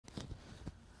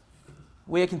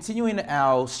We are continuing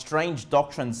our Strange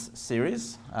Doctrines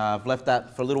series. I've left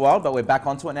that for a little while, but we're back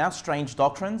onto it now, Strange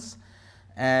Doctrines.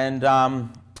 And,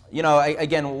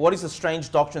 again, what is a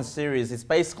Strange Doctrines series? It's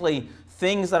basically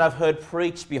things that I've heard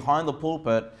preached behind the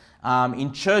pulpit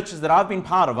in churches that I've been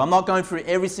part of. I'm not going through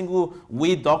every single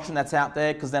weird doctrine that's out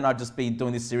there, because then I'd just be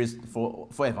doing this series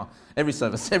forever. Every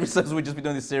service we'd just be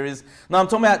doing this series. No, I'm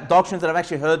talking about doctrines that I've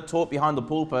actually heard taught behind the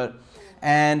pulpit.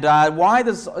 And why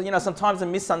there's sometimes a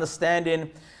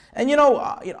misunderstanding, and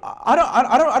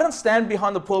I don't stand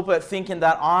behind the pulpit thinking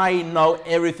that I know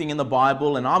everything in the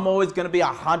Bible and I'm always going to be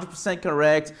 100%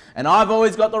 correct and I've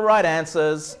always got the right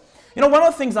answers. One of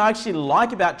the things I actually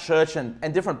like about church and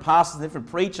different pastors and different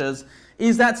preachers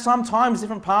is that sometimes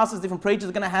different pastors, different preachers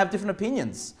are going to have different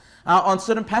opinions on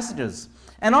certain passages,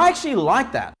 and I actually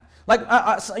like that.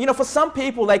 For some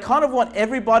people, they kind of want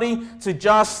everybody to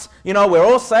just, we're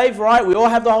all saved, right? We all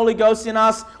have the Holy Ghost in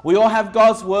us. We all have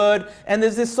God's Word. And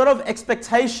there's this sort of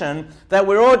expectation that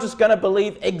we're all just going to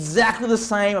believe exactly the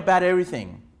same about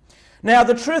everything. Now,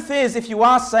 the truth is, if you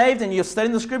are saved and you're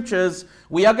studying the Scriptures,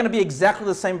 we are going to be exactly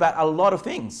the same about a lot of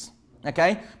things,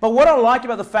 okay? But what I like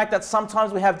about the fact that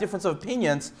sometimes we have difference of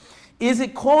opinions is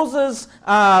it causes,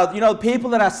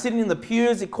 people that are sitting in the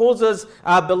pews, it causes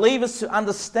believers to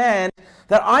understand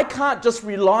that I can't just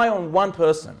rely on one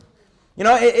person.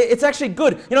 It's actually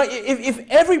good. If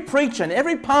every preacher and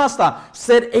every pastor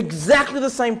said exactly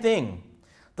the same thing,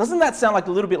 doesn't that sound like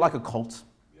a little bit like a cult?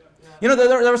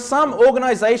 There are some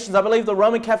organizations, I believe the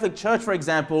Roman Catholic Church, for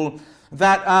example,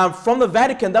 that from the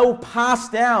Vatican, they will pass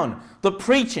down the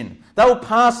preaching. They will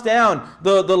pass down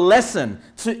the lesson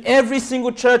to every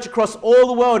single church across all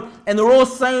the world, and they're all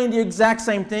saying the exact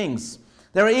same things.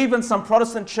 There are even some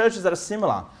Protestant churches that are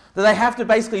similar, that they have to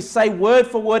basically say word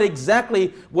for word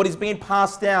exactly what is being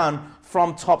passed down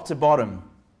from top to bottom.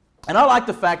 And I like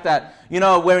the fact that,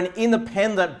 we're an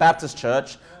independent Baptist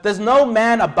church. There's no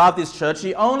man above this church.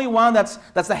 The only one that's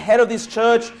the head of this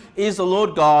church is the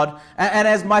Lord God. And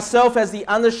as myself, as the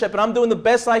under shepherd, I'm doing the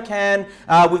best I can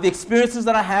with the experiences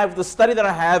that I have, the study that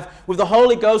I have, with the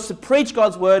Holy Ghost to preach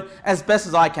God's word as best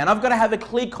as I can. I've got to have a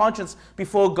clear conscience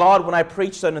before God when I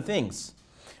preach certain things.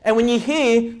 And when you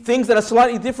hear things that are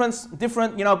slightly different,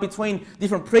 between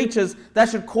different preachers, that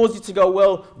should cause you to go,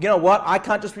 well, you know what? I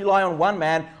can't just rely on one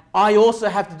man. I also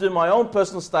have to do my own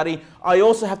personal study. I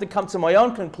also have to come to my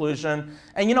own conclusion.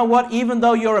 And you know what? Even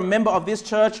though you're a member of this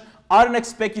church, I don't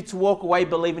expect you to walk away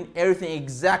believing everything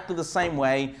exactly the same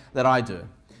way that I do.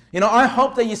 I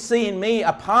hope that you see in me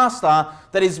a pastor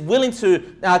that is willing to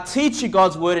teach you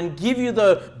God's word and give you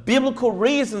the biblical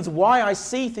reasons why I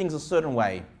see things a certain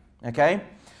way. Okay?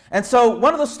 And so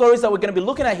one of the stories that we're going to be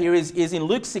looking at here is in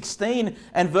Luke 16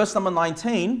 and verse number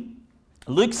 19.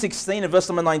 Luke 16 and verse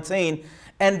number 19.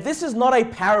 And this is not a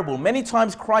parable. Many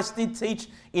times Christ did teach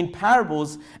in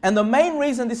parables. And the main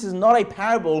reason this is not a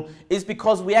parable is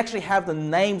because we actually have the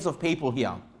names of people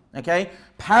here. Okay?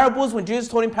 Parables, when Jesus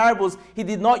taught in parables, he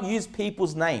did not use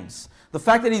people's names. The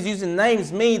fact that he's using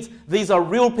names means these are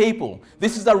real people.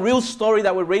 This is the real story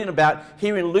that we're reading about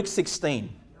here in Luke 16.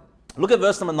 Look at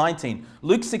verse number 19.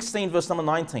 Luke 16, verse number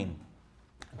 19.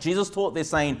 Jesus taught this,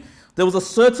 saying, "There was a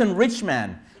certain rich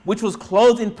man, which was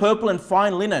clothed in purple and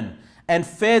fine linen, and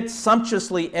fed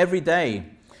sumptuously every day.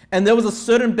 And there was a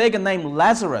certain beggar named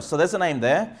Lazarus," so there's a name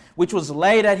there, "which was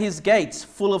laid at his gates,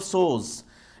 full of sores,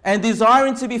 and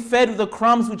desiring to be fed with the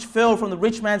crumbs which fell from the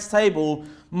rich man's table.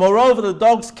 Moreover, the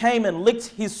dogs came and licked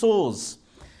his sores.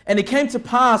 And it came to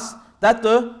pass that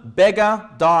the beggar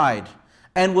died,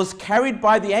 and was carried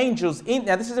by the angels,"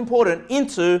 now this is important,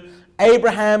 "into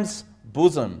Abraham's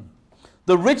bosom.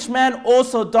 The rich man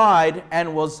also died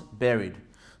and was buried."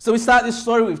 So we start this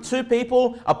story with two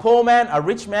people, a poor man, a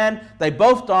rich man. They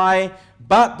both die,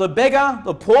 but the beggar,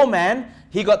 the poor man,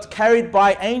 he got carried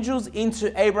by angels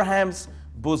into Abraham's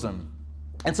bosom.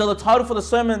 And so the title for the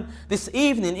sermon this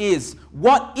evening is,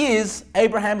 what is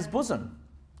Abraham's bosom?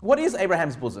 What is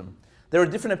Abraham's bosom? There are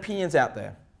different opinions out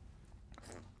there.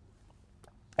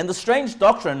 And the strange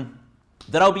doctrine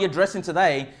that I'll be addressing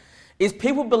today is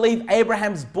people believe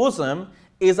Abraham's bosom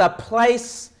is a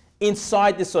place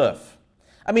inside this earth.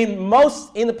 I mean, most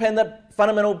independent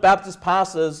fundamental Baptist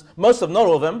pastors, not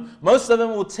all of them, most of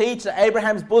them will teach that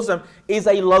Abraham's bosom is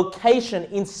a location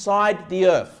inside the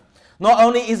earth. Not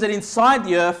only is it inside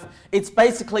the earth, it's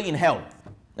basically in hell.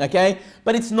 Okay?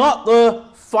 But it's not the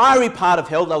fiery part of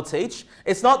hell, they'll teach.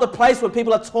 It's not the place where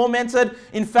people are tormented.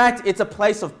 In fact, it's a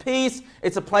place of peace.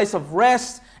 It's a place of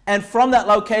rest. And from that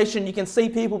location, you can see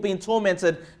people being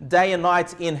tormented day and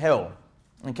night in hell.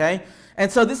 Okay?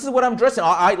 And so this is what I'm addressing.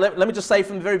 Let me just say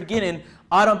from the very beginning,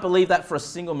 I don't believe that for a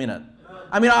single minute.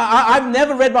 I mean, I've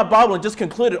never read my Bible and just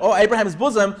concluded, oh, Abraham's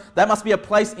bosom, that must be a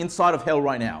place inside of hell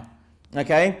right now.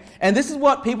 Okay? And this is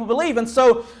what people believe. And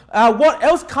so what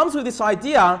else comes with this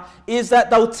idea is that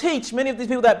they'll teach, many of these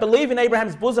people that believe in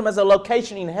Abraham's bosom as a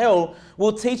location in hell,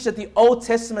 will teach that the Old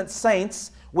Testament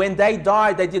saints, when they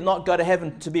died, they did not go to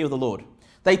heaven to be with the Lord.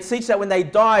 They teach that when they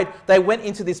died, they went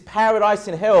into this paradise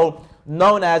in hell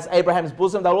known as Abraham's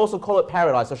bosom. They'll also call it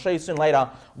paradise. I'll show you soon later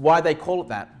why they call it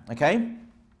that. Okay?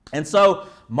 And so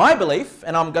my belief,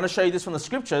 and I'm going to show you this from the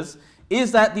scriptures,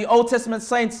 is that the Old Testament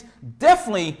saints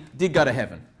definitely did go to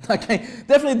heaven. Okay?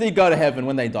 Definitely did go to heaven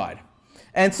when they died.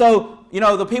 And so, you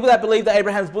know, the people that believe that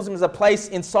Abraham's bosom is a place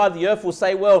inside the earth will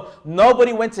say, well,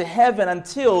 nobody went to heaven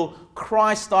until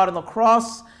Christ died on the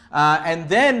cross. And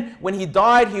then when he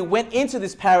died, he went into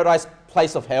this paradise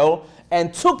place of hell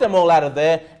and took them all out of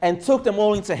there and took them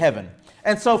all into heaven.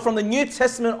 And so from the New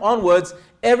Testament onwards,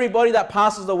 everybody that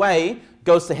passes away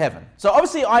goes to heaven. So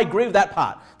obviously I agree with that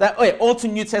part, that all two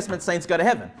New Testament saints go to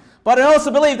heaven. But I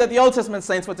also believe that the Old Testament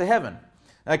saints went to heaven.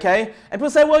 Okay? And people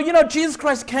say, well, you know, Jesus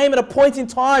Christ came at a point in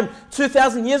time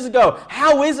 2,000 years ago.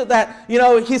 How is it that, you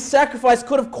know, his sacrifice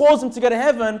could have caused him to go to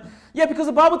heaven? Yeah, because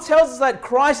the Bible tells us that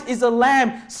Christ is a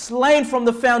lamb slain from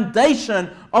the foundation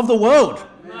of the world.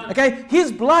 Okay,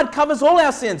 his blood covers all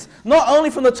our sins, not only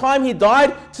from the time he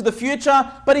died to the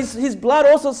future, but his blood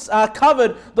also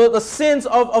covered the sins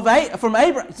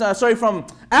from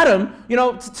Adam, you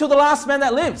know, to the last man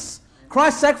that lives.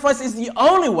 Christ's sacrifice is the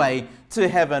only way to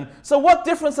heaven. So what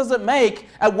difference does it make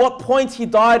at what point he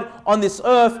died on this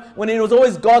earth when it was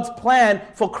always God's plan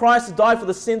for Christ to die for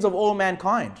the sins of all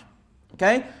mankind?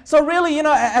 Okay? So really, you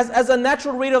know, as a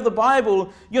natural reader of the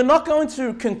Bible, you're not going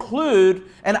to conclude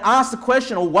and ask the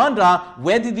question or wonder,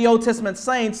 where did the Old Testament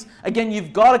saints? Again,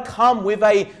 you've got to come with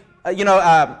an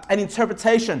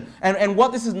interpretation. And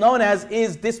what this is known as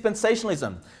is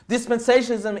dispensationalism.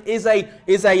 Dispensationalism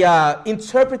is a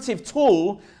interpretive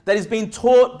tool that is being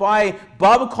taught by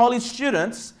Bible college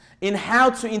students in how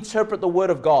to interpret the Word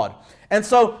of God. And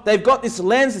so they've got this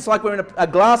lens. It's like we're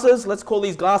in glasses. Let's call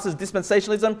these glasses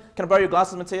dispensationalism. Can I borrow your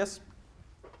glasses, Matthias?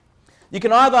 You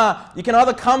can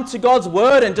either come to God's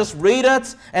Word and just read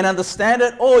it and understand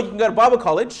it, or you can go to Bible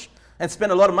college and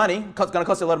spend a lot of money. It's going to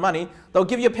cost you a lot of money. They'll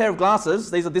give you a pair of glasses.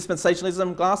 These are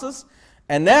dispensationalism glasses.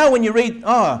 And now when you read,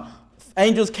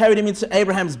 angels carried him into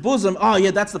Abraham's bosom. Oh,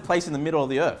 yeah, that's the place in the middle of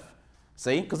the earth.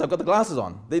 See? Because I've got the glasses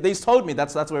on. These told me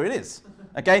that's where it is.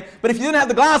 Okay? But if you didn't have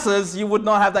the glasses, you would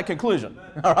not have that conclusion.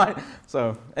 All right?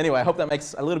 So anyway, I hope that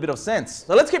makes a little bit of sense.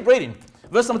 So let's keep reading.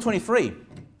 Verse number 23.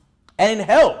 And in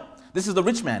hell, this is the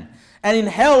rich man, and in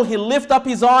hell he lift up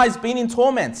his eyes, being in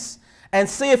torments, and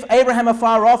seeth Abraham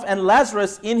afar off, and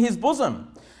Lazarus in his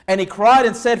bosom. And he cried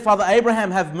and said, Father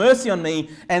Abraham, have mercy on me,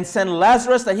 and send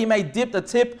Lazarus, that he may dip the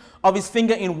tip of his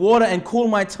finger in water and cool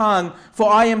my tongue, for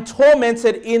I am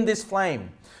tormented in this flame.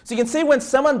 So you can see when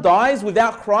someone dies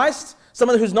without Christ,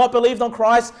 someone who's not believed on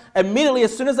Christ, immediately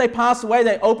as soon as they pass away,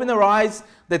 they open their eyes,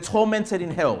 they're tormented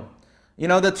in hell. You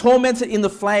know, they're tormented in the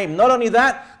flame. Not only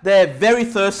that, they're very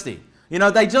thirsty. You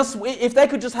know, if they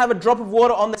could just have a drop of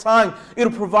water on their tongue,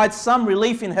 it'll provide some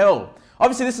relief in hell.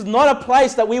 Obviously, this is not a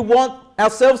place that we want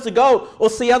ourselves to go or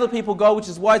see other people go, which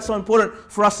is why it's so important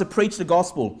for us to preach the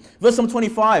gospel. Verse number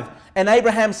 25, and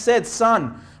Abraham said,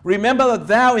 Son, remember that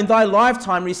thou in thy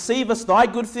lifetime receivest thy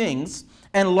good things,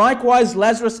 and likewise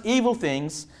Lazarus evil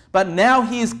things, but now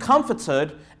he is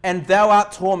comforted, and thou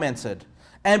art tormented.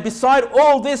 And beside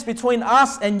all this, between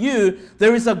us and you,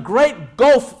 there is a great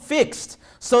gulf fixed,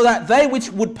 so that they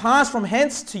which would pass from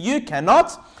hence to you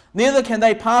cannot, neither can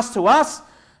they pass to us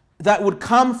that would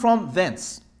come from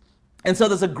thence. And so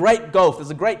there's a great gulf, there's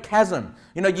a great chasm.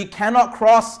 You know, you cannot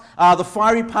cross the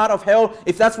fiery part of hell.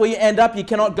 If that's where you end up, you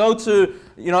cannot go to,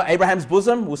 you know, Abraham's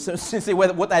bosom. We'll see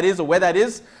what that is or where that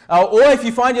is. Or if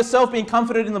you find yourself being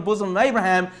comforted in the bosom of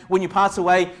Abraham when you pass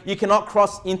away, you cannot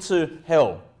cross into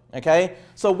hell. Okay?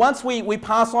 So once we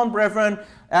pass on, brethren,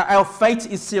 our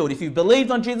fate is sealed. If you've believed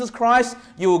on Jesus Christ,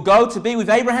 you will go to be with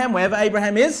Abraham, wherever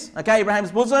Abraham is, okay,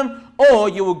 Abraham's bosom, or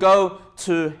you will go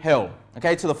to hell,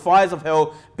 okay, to the fires of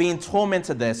hell, being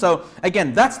tormented there. So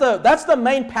again, that's the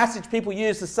main passage people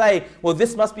use to say, well,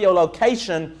 this must be a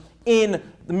location in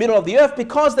the middle of the earth,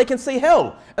 because they can see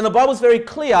hell. And the Bible is very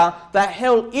clear that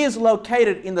hell is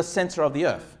located in the center of the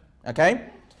earth, okay?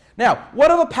 Now,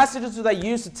 what other passages do they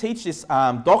use to teach this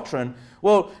doctrine?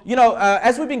 Well, you know,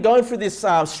 as we've been going through this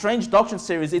strange doctrine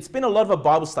series, it's been a lot of a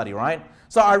Bible study, right?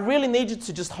 So I really need you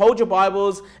to just hold your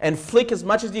Bibles and flick as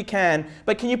much as you can.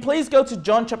 But can you please go to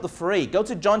John chapter 3? Go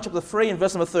to John chapter 3 and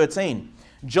verse number 13.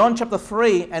 John chapter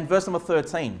 3 and verse number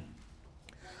 13.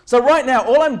 So right now,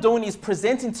 all I'm doing is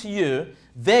presenting to you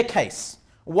their case.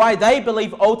 why they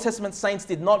believe Old Testament saints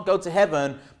did not go to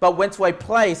heaven, but went to a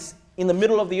place in the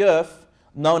middle of the earth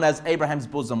known as Abraham's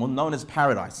bosom, or known as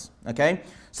paradise. Okay?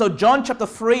 So John chapter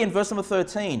 3 and verse number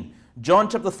 13. John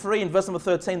chapter 3 and verse number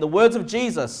 13, the words of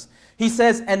Jesus. He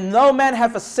says, and no man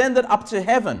hath ascended up to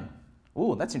heaven.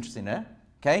 Ooh, that's interesting there.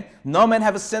 Okay? No man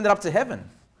have ascended up to heaven.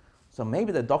 So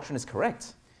maybe the doctrine is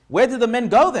correct. Where did the men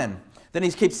go then? Then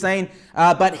he keeps saying,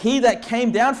 but he that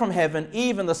came down from heaven,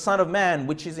 even the Son of Man,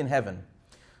 which is in heaven.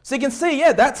 So you can see,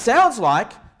 yeah, that sounds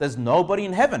like there's nobody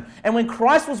in heaven. And when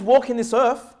Christ was walking this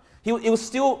earth, it was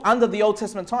still under the Old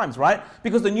Testament times, right?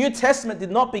 Because the New Testament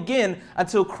did not begin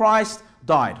until Christ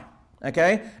died.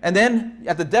 Okay? And then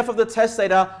at the death of the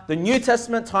testator, the New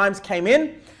Testament times came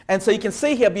in. And so you can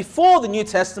see here, before the New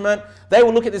Testament, they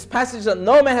will look at this passage that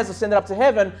no man has ascended up to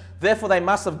heaven, therefore they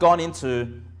must have gone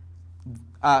into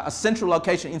a central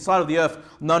location inside of the earth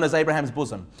known as Abraham's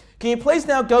bosom. Can you please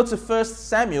now go to 1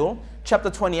 Samuel chapter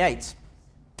 28?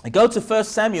 Go to 1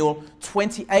 Samuel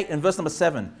 28 and verse number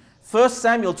 7. 1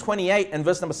 Samuel 28 and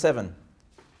verse number 7.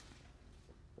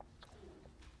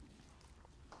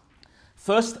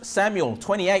 1 Samuel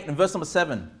 28 and verse number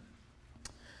 7.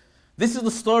 This is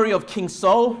the story of King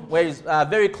Saul, where he's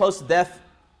very close to death.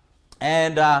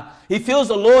 And he feels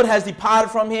the Lord has departed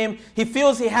from him. He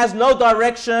feels he has no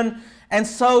direction. And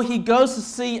so he goes to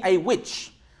see a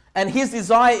witch. And his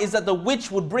desire is that the witch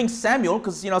would bring Samuel,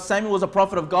 because, you know, Samuel was a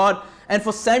prophet of God, and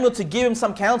for Samuel to give him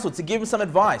some counsel, to give him some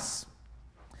advice.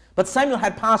 But Samuel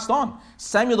had passed on.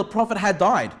 Samuel the prophet had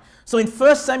died. So in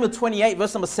 1 Samuel 28,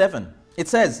 verse number 7, it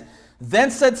says,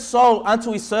 then said Saul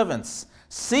unto his servants,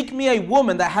 seek me a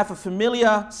woman that hath a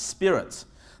familiar spirit,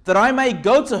 that I may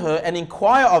go to her and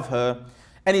inquire of her.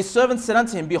 And his servants said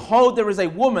unto him, behold, there is a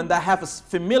woman that hath a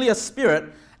familiar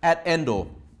spirit at Endor.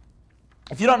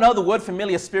 If you don't know, the word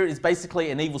familiar spirit is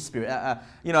basically an evil spirit,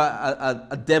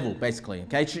 a devil, basically.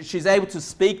 Okay, she's able to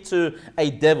speak to a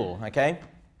devil. Okay,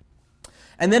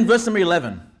 and then verse number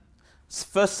 11,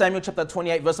 1 Samuel chapter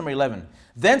 28, verse number 11.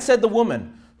 Then said the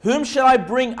woman, whom shall I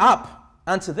bring up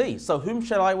unto thee? So whom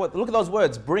shall I, look at those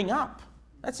words, bring up.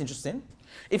 That's interesting.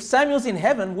 If Samuel's in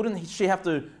heaven, wouldn't she have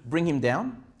to bring him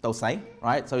down? They'll say,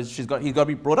 right? So he's got to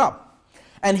be brought up.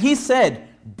 And he said,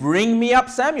 bring me up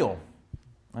Samuel.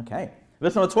 Okay.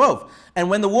 Verse number 12.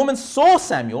 And when the woman saw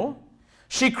Samuel,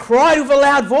 she cried with a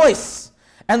loud voice.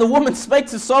 And the woman spake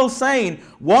to Saul, saying,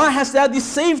 why hast thou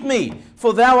deceived me?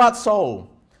 For thou art Saul.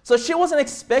 So she wasn't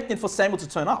expecting for Samuel to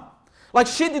turn up. Like,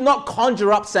 she did not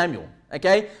conjure up Samuel.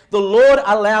 Okay. The Lord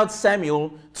allowed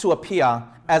Samuel to appear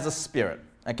as a spirit.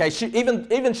 Okay.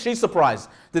 Even she's surprised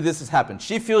that this has happened.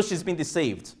 She feels she's been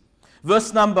deceived.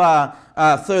 Verse number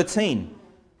 13.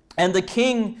 And the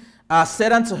king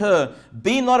said unto her,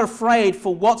 be not afraid,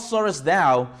 for what sawest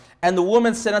thou? And the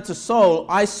woman said unto Saul,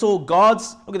 I saw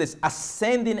gods, look at this,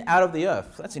 ascending out of the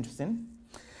earth. That's interesting.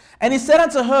 And he said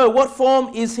unto her, what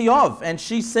form is he of? And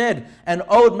she said, an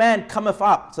old man cometh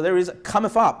up. So there is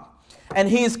cometh up. And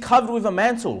he is covered with a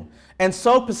mantle. And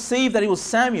Saul perceived that it was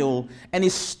Samuel, and he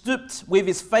stooped with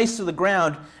his face to the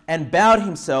ground and bowed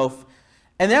himself.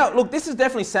 And now, look, this is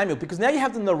definitely Samuel, because now you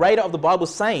have the narrator of the Bible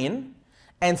saying,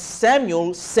 and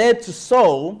Samuel said to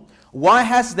Saul, why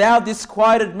hast thou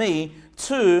disquieted me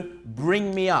to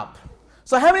bring me up?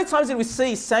 So how many times did we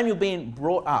see Samuel being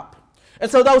brought up? And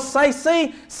so they'll say,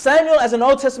 see, Samuel as an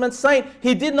Old Testament saint,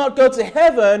 he did not go to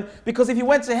heaven, because if he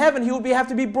went to heaven, he would have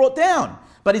to be brought down.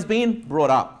 But he's being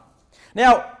brought up.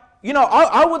 Now, you know,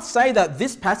 I would say that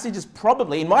this passage is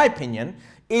probably, in my opinion,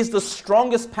 is the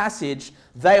strongest passage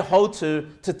they hold to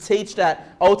teach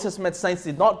that Old Testament saints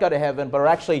did not go to heaven, but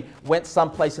actually went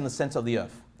someplace in the center of the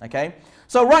earth. Okay?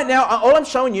 So right now, all I'm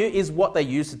showing you is what they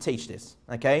use to teach this.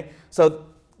 Okay? So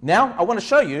now I want to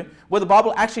show you where the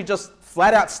Bible actually just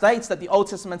flat out states that the Old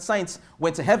Testament saints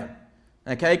went to heaven.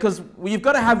 Okay? Because you've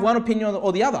got to have one opinion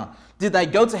or the other. Did they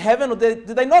go to heaven, or did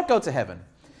they not go to heaven?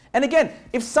 And again,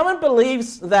 if someone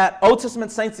believes that Old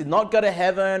Testament saints did not go to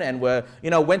heaven and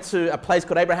went to a place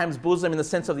called Abraham's bosom in the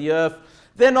center of the earth,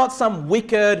 they're not some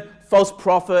wicked false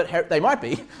prophet. They might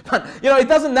be, but it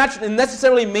doesn't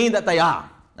necessarily mean that they are.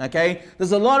 Okay,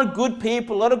 there's a lot of good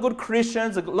people, a lot of good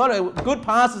Christians, a lot of good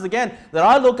pastors, again, that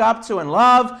I look up to and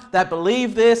love, that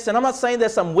believe this. And I'm not saying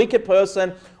there's some wicked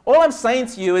person. All I'm saying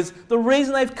to you is the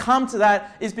reason they've come to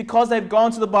that is because they've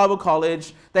gone to the Bible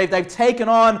college. They've taken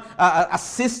on a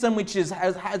system which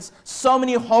has so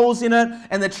many holes in it,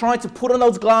 and they're trying to put on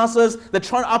those glasses. They're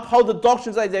trying to uphold the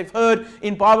doctrines that they've heard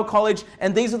in Bible college,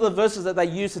 and these are the verses that they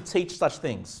use to teach such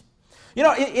things.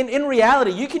 In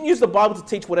reality, you can use the Bible to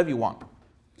teach whatever you want.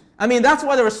 I mean, that's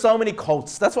why there are so many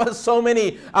cults. That's why there's so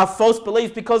many false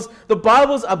beliefs, because the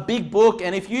Bible's a big book,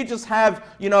 and if you just have,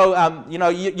 you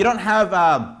don't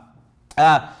have,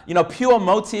 pure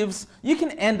motives, you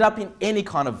can end up in any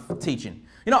kind of teaching.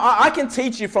 I can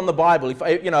teach you from the Bible. If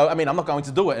I'm not going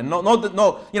to do it, and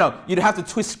you'd have to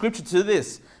twist scripture to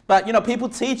this. But people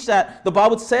teach that the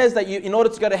Bible says that in order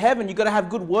to go to heaven, you've got to have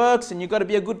good works, and you've got to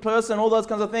be a good person, all those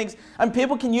kinds of things. And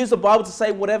people can use the Bible to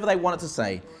say whatever they want it to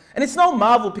say. And it's no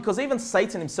marvel, because even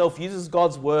Satan himself uses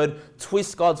God's word,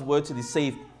 twists God's word to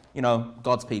deceive,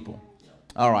 God's people.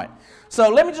 All right. So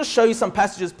let me just show you some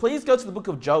passages. Please go to the book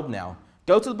of Job now.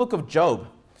 Go to the book of Job.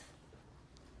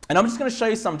 And I'm just going to show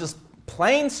you some just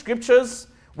plain scriptures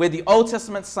where the Old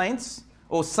Testament saints,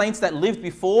 or saints that lived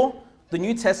before the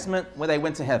New Testament, where they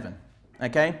went to heaven.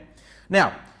 Okay?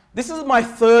 Now, this is my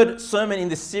third sermon in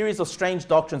this series of strange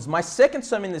doctrines. My second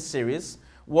sermon in this series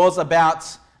was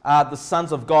about the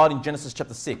sons of God in Genesis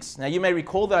chapter 6. Now, you may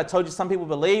recall that I told you some people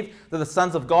believe that the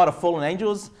sons of God are fallen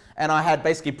angels, and I had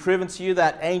basically proven to you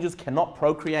that angels cannot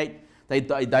procreate. They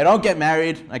don't get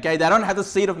married, okay? They don't have the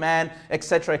seed of man,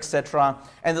 etc., etc.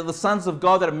 And that the sons of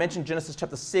God that are mentioned in Genesis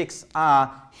chapter 6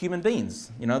 are human beings.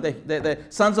 The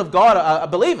sons of God are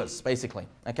believers, basically,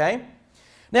 okay?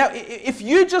 Now, if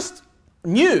you just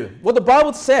knew what the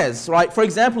Bible says, right? For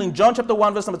example, in John chapter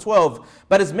 1, verse number 12,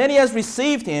 but as many as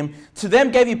received him, to them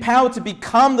gave he power to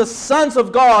become the sons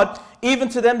of God, even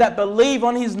to them that believe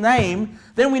on his name.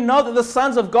 Then we know that the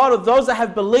sons of God are those that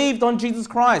have believed on Jesus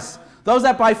Christ. Those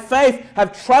that by faith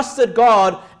have trusted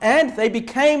God, and they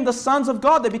became the sons of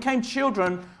God. They became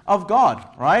children of God,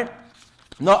 right?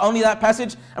 Not only that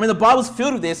passage, the Bible's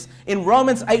filled with this. In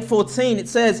Romans 8:14, it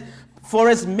says, for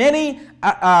as many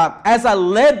as are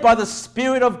led by the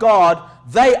Spirit of God,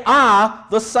 they are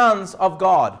the sons of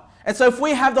God. And so if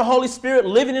we have the Holy Spirit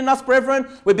living in us, brethren,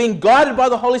 we're being guided by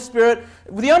the Holy Spirit.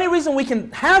 The only reason we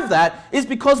can have that is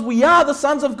because we are the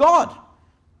sons of God.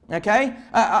 Okay?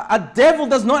 A devil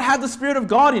does not have the Spirit of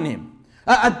God in him.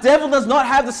 A devil does not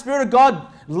have the Spirit of God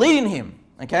leading him.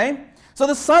 Okay? So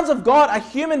the sons of God are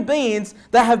human beings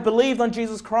that have believed on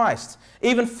Jesus Christ.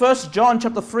 Even 1 John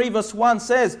chapter 3 verse 1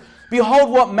 says,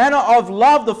 behold what manner of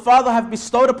love the Father hath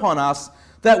bestowed upon us,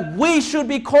 that we should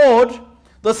be called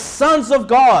the sons of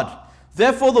God.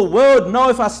 Therefore the world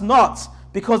knoweth us not,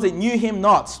 because it knew him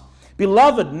not.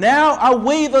 Beloved, now are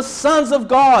we the sons of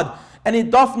God, and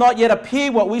it doth not yet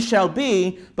appear what we shall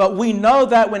be, but we know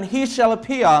that when he shall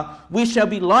appear, we shall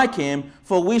be like him,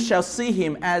 for we shall see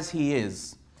him as he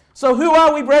is. So who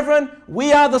are we, brethren?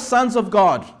 We are the sons of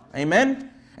God.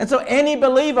 Amen? And so any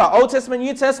believer, Old Testament,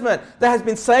 New Testament, that has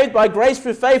been saved by grace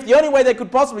through faith, the only way they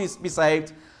could possibly be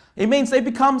saved, it means they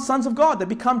become sons of God. They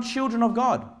become children of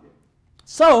God.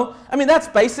 So, that's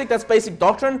basic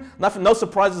doctrine. Nothing, no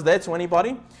surprises there to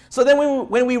anybody. So then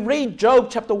when we read Job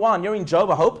chapter 1, you're in Job,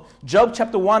 I hope. Job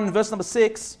chapter 1, verse number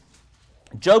 6.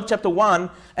 Job chapter 1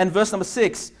 and verse number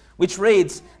 6, which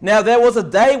reads, now there was a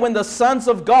day when the sons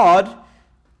of God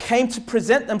came to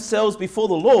present themselves before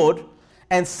the Lord,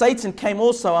 and Satan came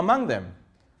also among them.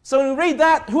 So when we read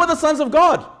that, who are the sons of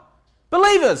God?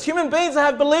 Believers, human beings that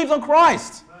have believed on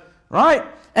Christ. Right?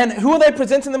 And who are they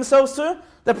presenting themselves to?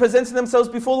 They're presenting themselves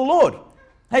before the Lord.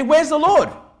 Hey, where's the Lord?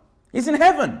 He's in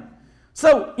heaven.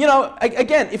 So,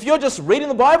 again, if you're just reading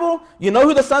the Bible, you know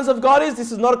who the sons of God is.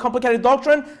 This is not a complicated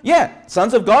doctrine. Yeah,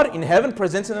 sons of God in heaven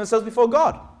presenting themselves before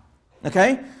God.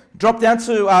 Okay? Drop down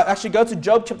to, go to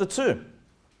Job chapter 2.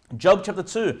 Job chapter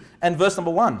 2 and verse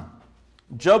number 1.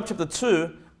 Job chapter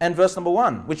 2 and verse number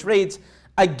 1, which reads,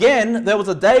 again, there was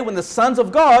a day when the sons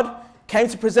of God came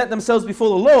to present themselves before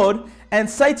the Lord, and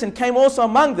Satan came also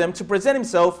among them to present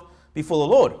himself before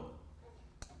the Lord.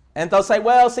 And they'll say,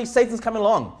 well, see, Satan's coming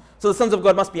along, so the sons of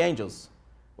God must be angels.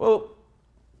 Well,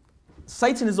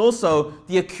 Satan is also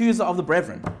the accuser of the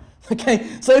brethren. Okay,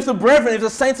 so if the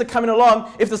saints are coming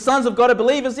along, if the sons of God are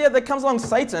believers, yeah, there comes along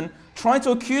Satan trying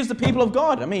to accuse the people of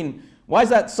God. Why is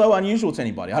that so unusual to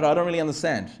anybody? I don't really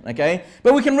understand, okay?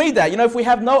 But we can read that. If we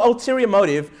have no ulterior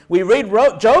motive, we read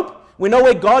Job, we know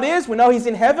where God is, we know he's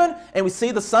in heaven, and we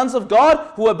see the sons of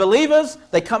God who are believers,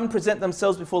 they come and present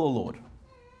themselves before the Lord.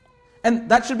 And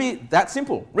that should be that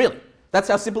simple, really. That's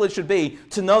how simple it should be,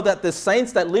 to know that the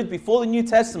saints that lived before the New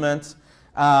Testament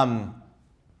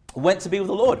went to be with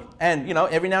the Lord. And,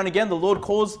 every now and again, the Lord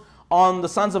calls on the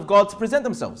sons of God to present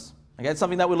themselves. Okay, it's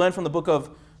something that we learn from the book of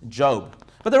Job.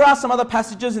 But there are some other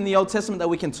passages in the Old Testament that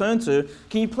we can turn to.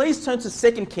 Can you please turn to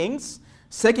 2 Kings?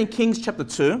 2 Kings chapter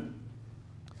 2.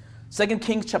 2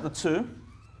 Kings chapter 2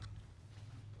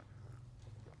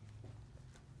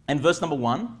 and verse number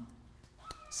 1.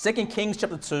 2 Kings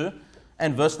chapter 2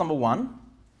 and verse number 1.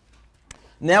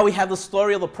 Now we have the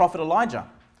story of the prophet Elijah.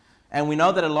 And we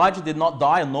know that Elijah did not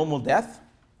die a normal death.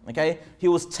 Okay? He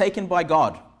was taken by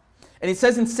God. And it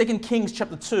says in 2 Kings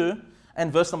chapter 2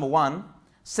 and verse number 1,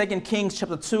 2 Kings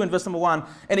chapter 2 and verse number 1,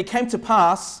 and it came to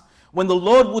pass when the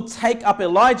Lord would take up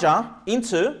Elijah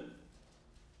into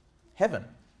heaven.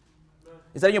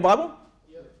 Is that in your Bible?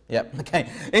 Yep. Okay.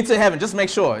 Into heaven. Just make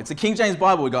sure. It's a King James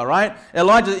Bible we got, right?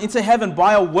 Elijah into heaven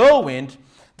by a whirlwind,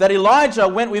 that Elijah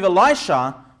went with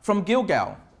Elisha from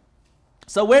Gilgal.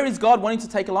 So where is God wanting to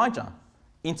take Elijah?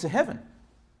 Into heaven.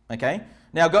 Okay.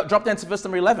 Now drop down to verse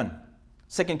number 11.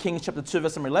 2 Kings chapter 2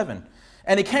 verse number 11.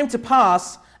 And it came to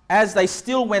pass, as they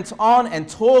still went on and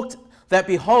talked, that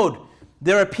behold,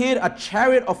 there appeared a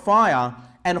chariot of fire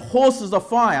and horses of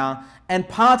fire, and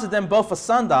parted them both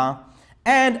asunder.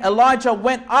 And Elijah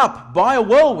went up by a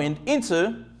whirlwind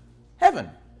into heaven.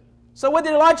 So where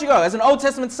did Elijah go? As an Old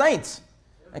Testament saint.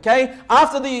 Okay?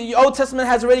 After the Old Testament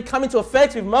has already come into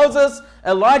effect with Moses,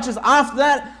 Elijah's after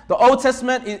that. The Old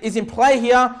Testament is in play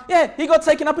here. Yeah, he got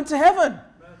taken up into heaven.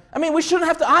 I mean, we shouldn't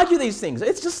have to argue these things.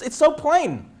 It's so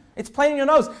plain. It's plain in your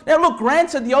nose. Now look,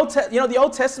 granted, the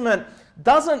Old Testament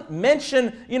doesn't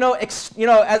mention,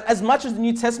 as much as the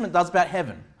New Testament does about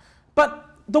heaven. But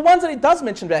the ones that it does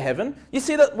mention about heaven, you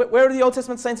see that where are the Old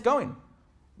Testament saints going?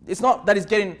 It's not that he's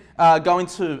going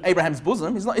to Abraham's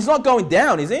bosom. He's not going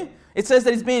down, is he? It says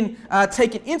that he's been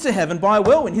taken into heaven by a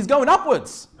whirlwind. He's going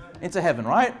upwards into heaven,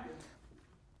 right?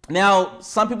 Now,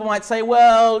 some people might say,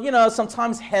 well,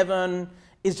 sometimes heaven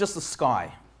is just the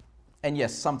sky. And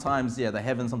yes, sometimes, the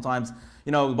heaven, sometimes,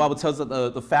 the Bible tells us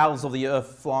that the fowls of the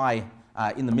earth fly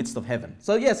in the midst of heaven.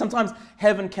 So yeah, sometimes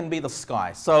heaven can be the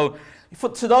sky. So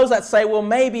to those that say, well,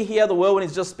 maybe here the whirlwind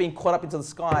is just being caught up into the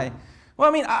sky. Well,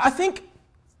 I mean, I think,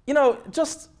 so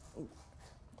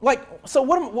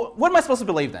what am I supposed to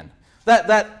believe then?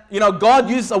 That God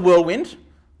used a whirlwind,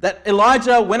 that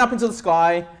Elijah went up into the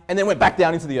sky and then went back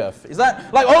down into the earth. Is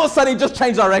that, like, all of a sudden he just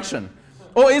changed direction?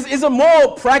 Or is it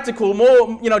more practical,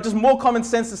 just more common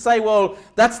sense to say, well,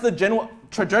 that's the general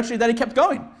trajectory that he kept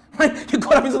going? Right? He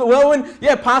got up into the whirlwind,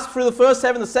 passed through the first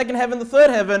heaven, the second heaven, the third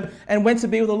heaven, and went to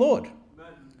be with the Lord.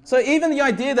 So even the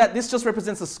idea that this just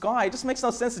represents the sky, it just makes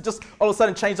no sense to just all of a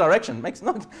sudden change direction.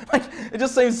 It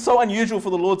just seems so unusual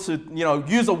for the Lord to,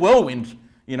 use a whirlwind,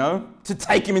 to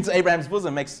take him into Abraham's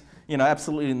bosom. Makes,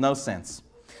 absolutely no sense.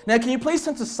 Now, can you please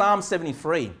turn to Psalm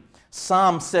 73?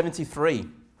 Psalm 73.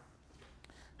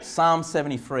 Psalm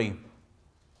 73.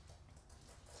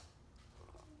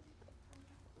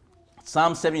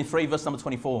 Psalm 73, verse number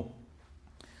 24.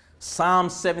 Psalm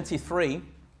 73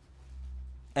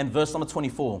 and verse number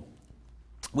 24,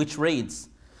 which reads,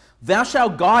 Thou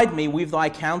shalt guide me with thy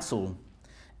counsel,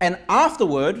 and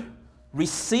afterward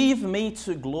receive me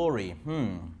to glory.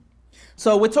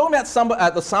 So we're talking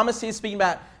about the psalmist here speaking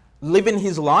about living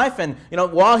his life, and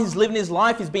while he's living his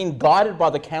life, he's being guided by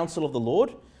the counsel of the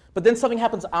Lord. But then something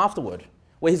happens afterward,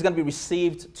 where he's going to be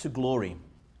received to glory.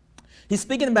 He's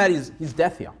speaking about his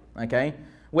death here, okay?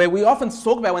 Where we often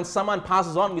talk about when someone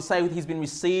passes on, we say he's been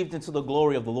received into the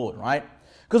glory of the Lord, right?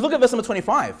 Because look at verse number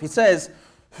 25. He says,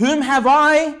 Whom have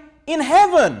I in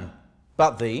heaven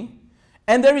but thee?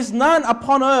 And there is none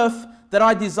upon earth that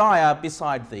I desire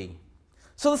beside thee.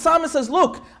 So the psalmist says,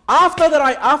 look, after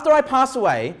I pass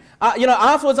away,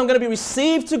 afterwards I'm going to be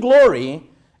received to glory,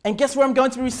 and guess where I'm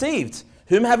going to be received?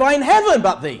 Whom have I in heaven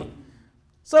but thee?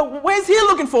 So where's he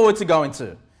looking forward to going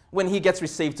to when he gets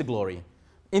received to glory?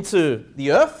 Into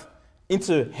the earth?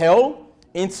 Into hell?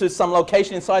 Into some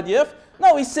location inside the earth?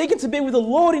 No, he's seeking to be with the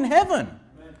Lord in heaven.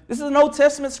 Amen. This is an Old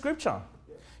Testament scripture.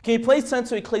 Can you please turn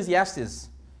to Ecclesiastes?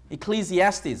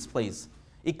 Ecclesiastes, please.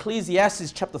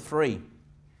 Ecclesiastes chapter 3.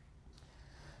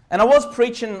 And I was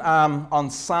preaching on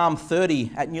Psalm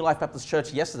 30 at New Life Baptist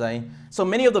Church yesterday. So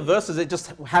many of the verses, it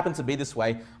just happened to be this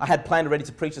way. I had planned already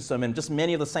to preach a sermon. Just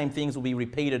many of the same things will be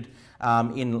repeated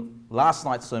in last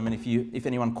night's sermon, if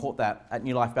anyone caught that at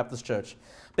New Life Baptist Church.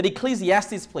 But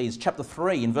Ecclesiastes, please, chapter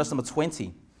 3 in verse number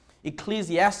 20.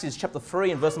 Ecclesiastes chapter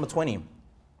 3 and verse number 20.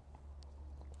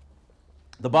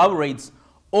 The Bible reads,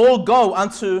 All go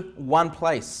unto one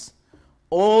place.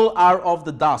 All are of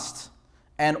the dust,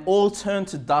 and all turn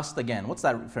to dust again. What's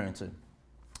that referring to?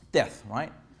 Death,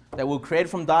 right? That we're created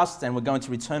from dust and we're going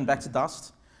to return back to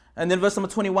dust. And then verse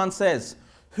number 21 says,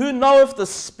 Who knoweth the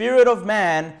spirit of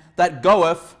man that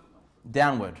goeth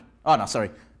downward? Oh, no,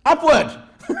 sorry. Upward.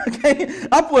 Okay,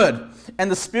 upward. And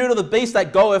the spirit of the beast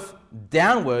that goeth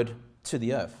downward to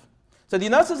the earth. So do you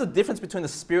notice there's a difference between the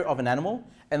spirit of an animal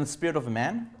and the spirit of a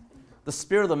man? The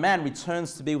spirit of the man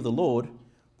returns to be with the Lord.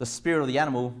 The spirit of the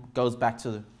animal goes back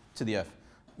to the earth.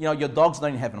 Your dog's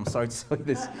not in heaven. I'm sorry to tell you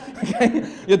this.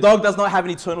 Okay? Your dog does not have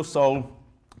an eternal soul.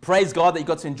 Praise God that you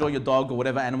got to enjoy your dog or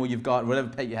whatever animal you've got, whatever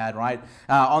pet you had, right,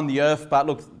 on the earth. But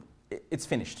look, it's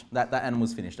finished. That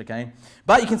animal's finished, okay?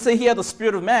 But you can see here the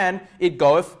spirit of man, it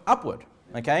goeth upward,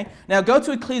 okay? Now go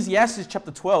to Ecclesiastes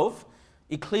chapter 12.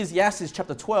 Ecclesiastes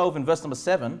chapter 12 and verse number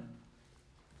 7.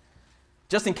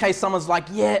 Just in case someone's like,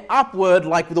 yeah, upward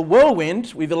like the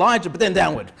whirlwind with Elijah, but then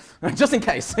downward. Just in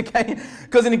case, okay?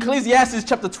 Because in Ecclesiastes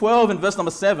chapter 12 and verse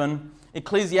number 7,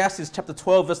 Ecclesiastes chapter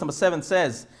 12 verse number 7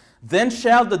 says, then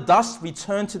shall the dust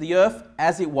return to the earth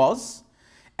as it was,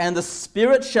 and the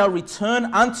spirit shall return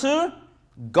unto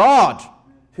God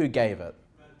who gave it.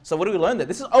 So what do we learn there?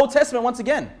 This is Old Testament once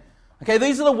again. Okay,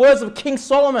 these are the words of King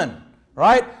Solomon,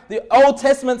 right? The Old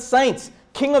Testament saints,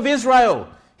 King of Israel.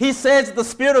 He says that the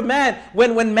spirit of man,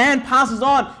 when man passes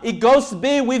on, it goes to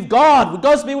be with God. It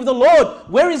goes to be with the Lord.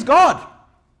 Where is God?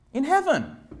 In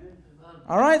heaven.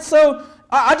 All right, so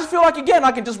I just feel like, again,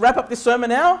 I can just wrap up this sermon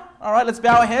now. All right, let's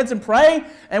bow our heads and pray.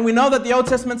 And we know that the Old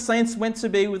Testament saints went to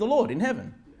be with the Lord in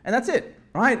heaven. And that's it,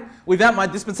 right? Without my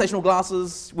dispensational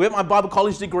glasses, without my Bible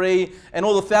college degree, and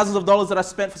all the thousands of dollars that I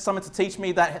spent for someone to teach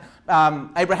me that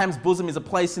Abraham's bosom is a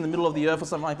place in the middle of the earth or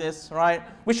something like this, right?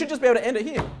 We should just be able to end it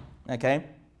here, okay?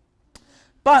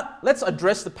 But let's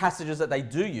address the passages that they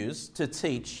do use to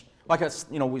teach, like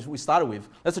we started with.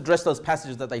 Let's address those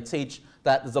passages that they teach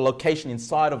that there's a location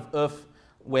inside of earth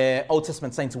where Old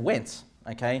Testament saints went,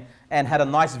 okay, and had a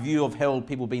nice view of hell,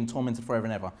 people being tormented forever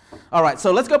and ever. All right,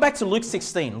 so let's go back to Luke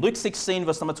 16. Luke 16,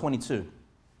 verse number 22.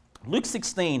 Luke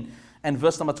 16 and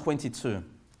verse number 22.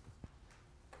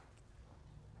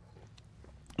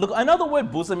 Look, I know the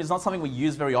word bosom is not something we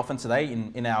use very often today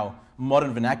in our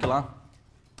modern vernacular,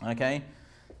 okay?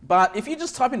 But if you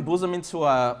just type in bosom into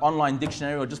an online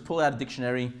dictionary or just pull out a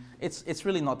dictionary, it's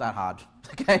really not that hard,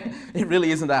 okay? It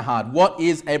really isn't that hard. What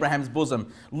is Abraham's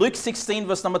bosom? Luke 16,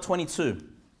 verse number 22.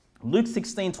 Luke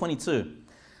 16, 22.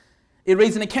 It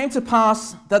reads, and it came to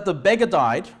pass that the beggar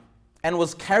died and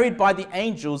was carried by the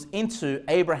angels into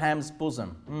Abraham's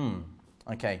bosom.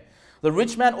 Okay. The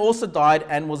rich man also died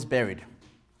and was buried.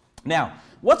 Now,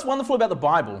 what's wonderful about the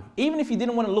Bible, even if you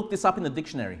didn't want to look this up in the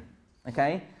dictionary,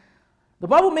 okay? The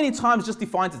Bible many times just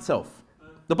defines itself.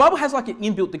 The Bible has like an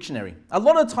inbuilt dictionary. A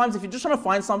lot of the times, if you're just trying to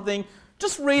find something,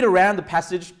 just read around the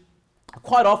passage.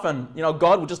 Quite often,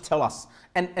 God will just tell us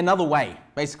another way,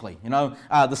 basically,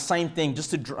 the same thing, just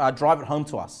to drive it home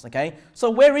to us, okay? So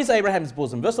where is Abraham's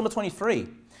bosom? Verse number 23.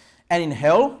 And in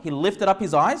hell, he lifted up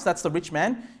his eyes, that's the rich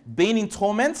man, being in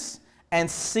torments, and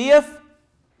seeth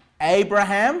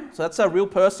Abraham, so that's a real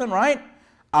person, right?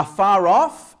 Afar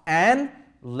off, and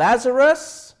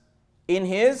Lazarus in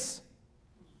his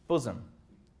bosom.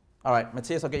 All right,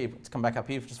 Matthias, I'll get you to come back up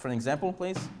here just for an example,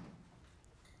 please.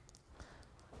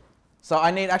 So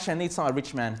I need some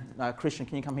rich man. Christian,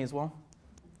 can you come here as well?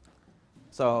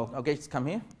 So I'll get you to come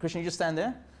here. Christian, you just stand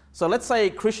there. So let's say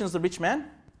Christian's the rich man,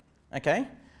 okay?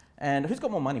 And who's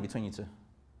got more money between you two?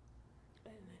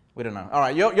 We don't know. All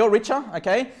right, you're richer,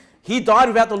 okay? He died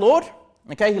without the Lord,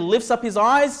 okay? He lifts up his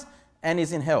eyes and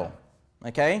is in hell,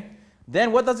 okay?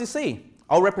 Then what does he see?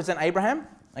 I'll represent Abraham,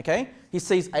 okay? He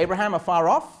sees Abraham afar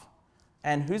off,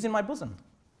 and who's in my bosom?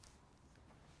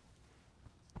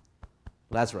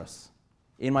 Lazarus,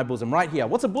 in my bosom, right here.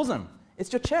 What's a bosom?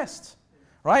 It's your chest,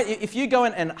 right? If you go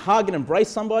and hug and embrace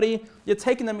somebody, you're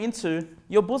taking them into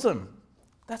your bosom.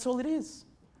 That's all it is.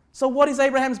 So what is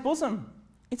Abraham's bosom?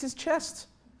 It's his chest.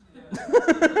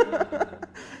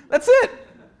 That's it.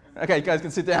 Okay, you guys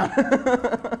can sit down.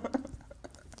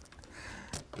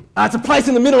 It's a place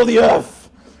in the middle of the earth.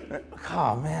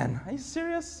 Oh man, are you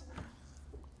serious?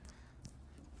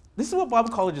 This is what Bible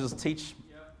colleges teach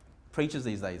preachers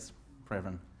these days,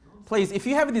 Reverend. Please, if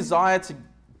you have a desire to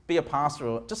be a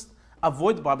pastor, just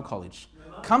avoid the Bible college.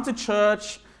 Come to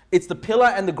church. It's the pillar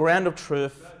and the ground of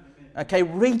truth. Okay,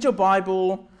 read your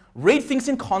Bible. Read things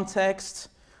in context.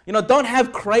 Don't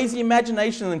have crazy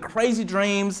imagination and crazy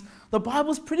dreams. The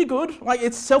Bible's pretty good. Like,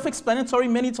 it's self-explanatory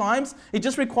many times. It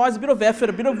just requires a bit of effort,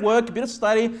 a bit of work, a bit of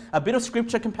study, a bit of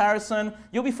scripture comparison.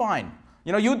 You'll be fine.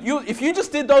 If you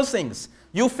just did those things,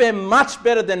 you'll fare much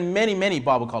better than many, many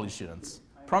Bible college students.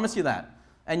 Promise you that.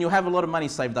 And you'll have a lot of money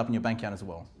saved up in your bank account as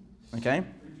well. Okay?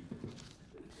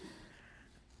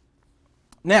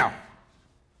 Now,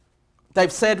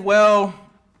 they've said, well,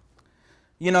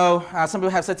 some people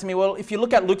have said to me, well, if you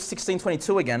look at Luke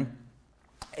 16:22 again,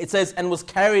 it says, and was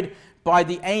carried by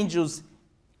the angels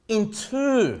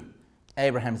into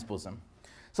Abraham's bosom.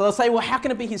 So they'll say, well, how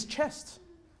can it be his chest?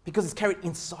 Because it's carried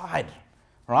inside,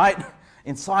 right?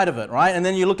 Inside of it, right? And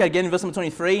then you look again in verse number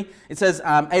 23, it says,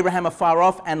 Abraham afar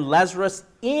off and Lazarus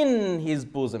in his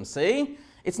bosom. See?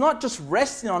 It's not just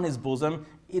resting on his bosom,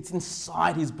 it's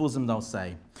inside his bosom, they'll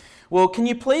say. Well, can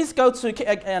you please go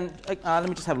to, and let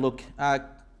me just have a look.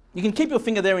 You can keep your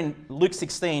finger there in Luke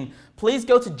 16. Please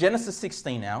go to Genesis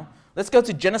 16 now. Let's go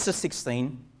to Genesis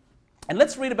 16. And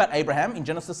let's read about Abraham in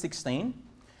Genesis 16.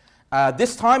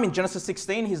 This time in Genesis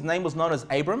 16, his name was known as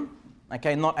Abram.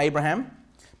 Okay, not Abraham,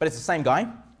 but it's the same guy.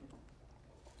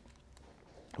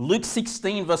 Luke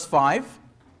 16 verse 5.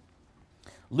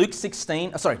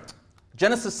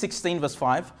 Genesis 16 verse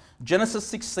 5. Genesis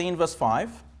 16 verse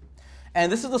 5.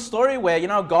 And this is the story where,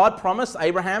 God promised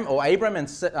Abram and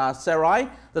Sarai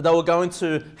that they were going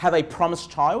to have a promised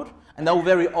child, and they were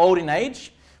very old in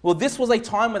age. Well, this was a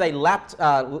time where they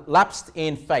lapsed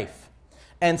in faith.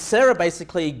 And Sarah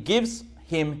basically gives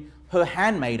him her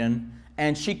handmaiden,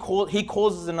 and he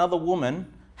causes another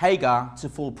woman, Hagar, to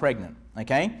fall pregnant.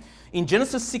 Okay? In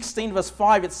Genesis 16 verse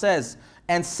 5 it says,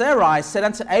 "And Sarai said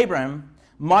unto Abram,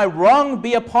 My wrong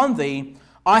be upon thee,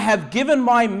 I have given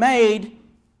my maid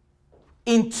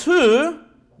into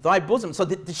thy bosom." So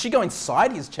did she go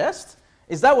inside his chest?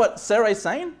 Is that what Sarah is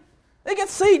saying? You can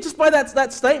see just by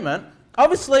that statement.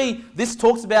 Obviously, this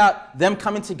talks about them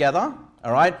coming together,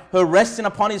 all right? Her resting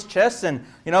upon his chest and,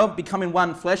 becoming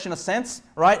one flesh in a sense,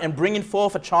 right? And bringing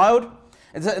forth a child.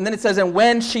 And then it says, "And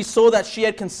when she saw that she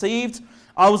had conceived,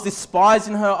 I was despised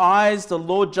in her eyes. The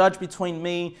Lord judged between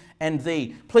me and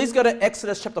thee." Please go to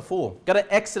Exodus chapter 4. Go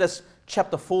to Exodus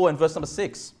chapter 4 and verse number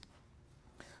 6.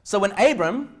 So when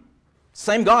Abram,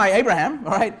 same guy, Abraham,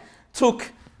 right,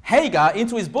 took Hagar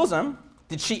into his bosom,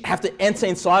 did she have to enter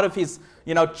inside of his,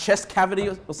 chest cavity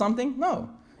or something? No.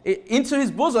 Into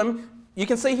his bosom, you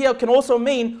can see here, can also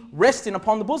mean resting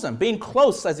upon the bosom, being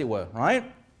close, as it were,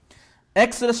 right?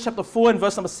 Exodus chapter 4 and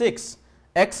verse number 6.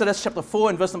 Exodus chapter 4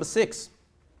 and verse number 6.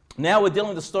 Now we're dealing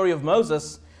with the story of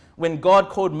Moses, when God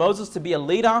called Moses to be a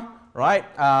leader, right,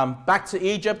 back to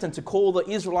Egypt and to call the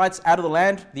Israelites out of the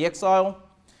land, the exile,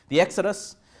 the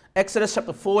Exodus. Exodus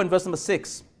chapter 4 and verse number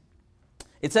 6.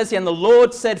 It says here, "And the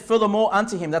Lord said furthermore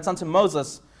unto him," that's unto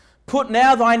Moses, "Put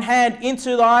now thine hand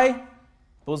into thy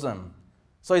bosom."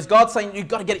 So is God saying, you've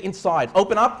got to get it inside.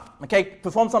 Open up, okay,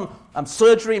 perform some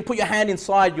surgery and put your hand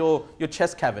inside your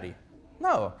chest cavity.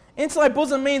 No. Inside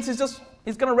bosom means he's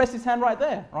going to rest his hand right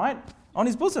there, right? On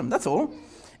his bosom, that's all.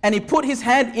 "And he put his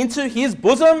hand into his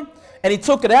bosom, and he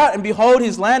took it out, and behold,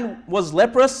 his land was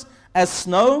leprous as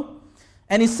snow.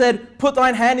 And he said, Put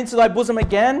thine hand into thy bosom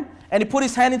again. And he put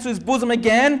his hand into his bosom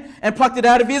again, and plucked it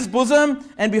out of his bosom,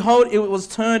 and behold, it was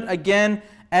turned again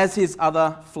as his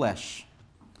other flesh."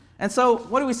 And so,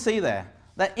 what do we see there?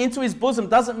 That into his bosom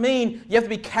doesn't mean you have to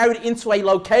be carried into a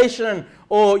location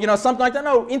or, something like that.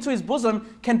 No, into his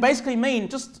bosom can basically mean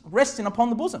just resting upon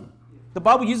the bosom. The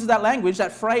Bible uses that language,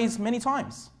 that phrase, many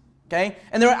times. Okay?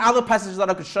 And there are other passages that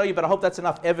I could show you, but I hope that's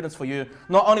enough evidence for you,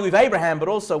 not only with Abraham, but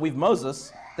also with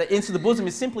Moses, that into the bosom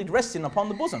is simply resting upon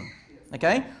the bosom.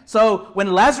 Okay? So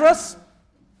when Lazarus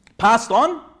passed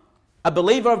on, a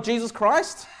believer of Jesus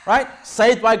Christ, right,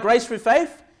 saved by grace through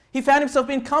faith, he found himself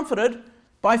being comforted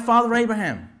by Father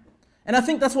Abraham. And I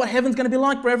think that's what heaven's going to be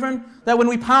like, brethren, that when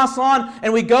we pass on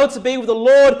and we go to be with the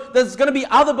Lord, there's going to be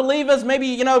other believers,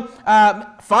 maybe,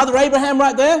 Father Abraham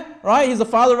right there, right? He's the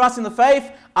father of us in the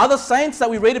faith. Other saints that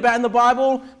we read about in the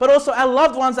Bible, but also our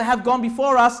loved ones that have gone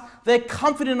before us, they're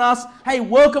comforting us. Hey,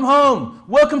 welcome home.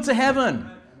 Welcome to heaven.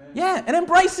 Amen. Yeah, and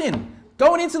embracing,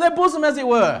 going into their bosom, as it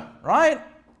were, right?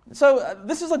 So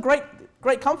this is a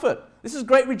great comfort. This is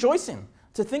great rejoicing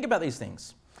to think about these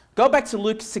things. Go back to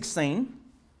Luke 16.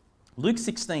 Luke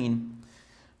 16.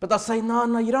 But they'll say,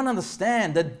 no, you don't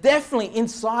understand. They're definitely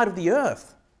inside of the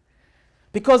earth.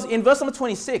 Because in verse number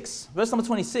 26,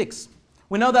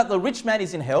 we know that the rich man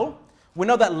is in hell. We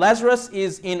know that Lazarus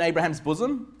is in Abraham's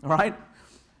bosom, right?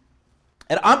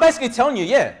 And I'm basically telling you,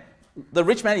 yeah, the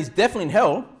rich man is definitely in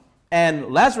hell,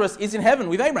 and Lazarus is in heaven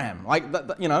with Abraham,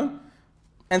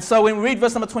 And so when we read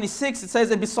verse number 26, it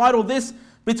says, "And beside all this,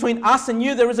 between us and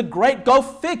you, there is a great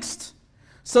gulf fixed,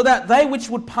 so that they which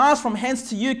would pass from hence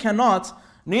to you cannot,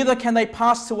 neither can they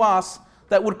pass to us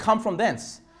that would come from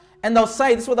thence." And they'll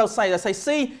say, this is what they'll say. They'll say,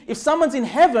 see, if someone's in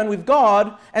heaven with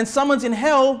God and someone's in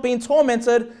hell being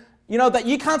tormented, that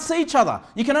you can't see each other.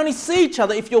 You can only see each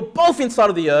other if you're both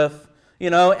inside of the earth,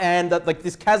 and that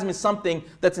this chasm is something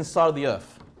that's inside of the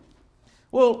earth.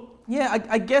 Well, yeah,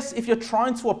 I guess if you're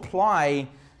trying to apply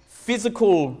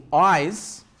physical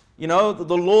eyes,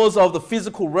 the laws of the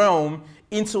physical realm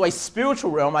into a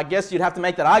spiritual realm, I guess you'd have to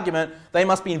make that argument. They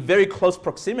must be in very close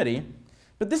proximity.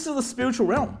 But this is the spiritual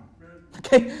realm.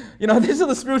 Okay, this is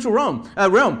the spiritual realm.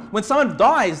 When someone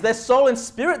dies, their soul and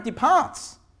spirit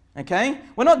departs. Okay,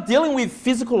 we're not dealing with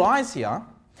physical eyes here.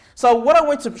 So what I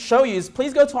want to show you is,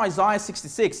 please go to Isaiah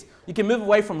 66. You can move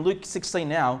away from Luke 16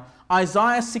 now.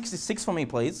 Isaiah 66 for me,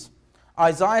 please.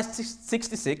 Isaiah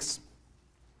 66.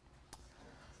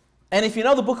 And if you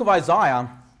know the book of Isaiah,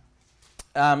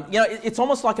 it's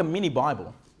almost like a mini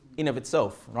Bible in of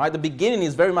itself, right? The beginning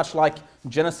is very much like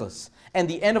Genesis, and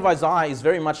the end of Isaiah is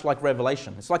very much like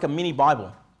Revelation. It's like a mini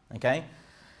Bible, okay?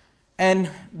 And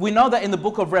we know that in the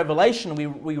book of Revelation,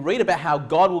 we read about how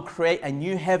God will create a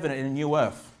new heaven and a new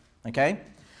earth, okay?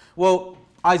 Well,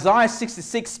 Isaiah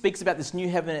 66 speaks about this new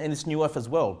heaven and this new earth as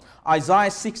well.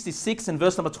 Isaiah 66 and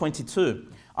verse number 22.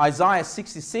 Isaiah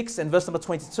 66 and verse number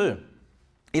 22.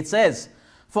 It says,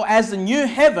 "For as the new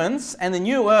heavens and the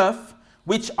new earth,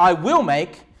 which I will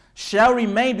make, shall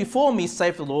remain before me,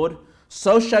 saith the Lord,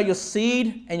 so shall your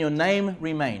seed and your name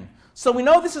remain." So we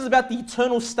know this is about the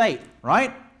eternal state,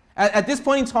 right? At this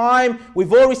point in time,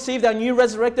 we've all received our new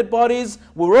resurrected bodies.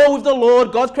 We're all with the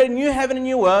Lord. God's created a new heaven and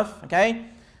new earth, okay?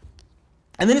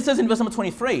 And then it says in verse number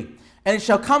 23, "And it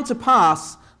shall come to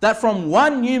pass that from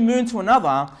one new moon to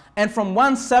another, and from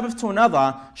one Sabbath to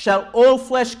another, shall all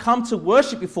flesh come to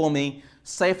worship before me,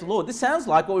 saith the Lord." This sounds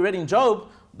like what we read in Job,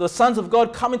 the sons of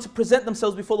God coming to present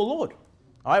themselves before the Lord.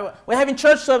 All right, we're having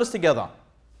church service together.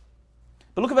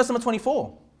 But look at verse number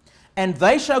 24. "And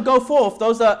they shall go forth,"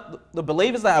 those are the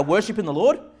believers that are worshiping the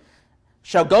Lord,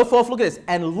 shall go forth, look at this,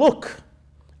 "and look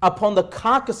upon the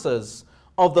carcasses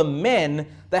of the men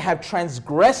that have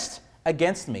transgressed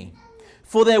against me.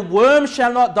 For their worm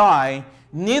shall not die,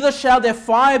 neither shall their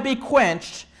fire be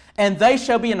quenched, and they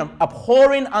shall be an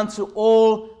abhorring unto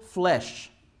all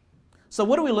flesh." So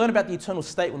what do we learn about the eternal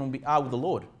state when we are with the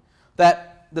Lord?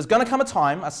 That there's going to come a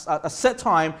time, a set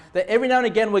time, that every now and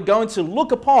again we're going to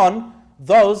look upon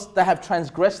those that have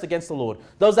transgressed against the Lord,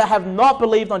 those that have not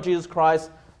believed on Jesus Christ,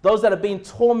 those that are being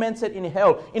tormented in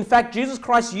hell. In fact, Jesus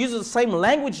Christ uses the same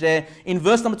language there in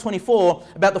verse number 24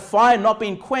 about the fire not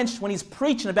being quenched when he's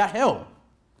preaching about hell.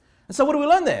 And so what do we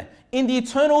learn there? In the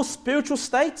eternal spiritual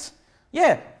state,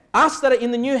 us that are in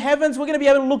the new heavens, we're going to be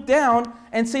able to look down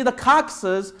and see the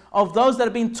carcasses of those that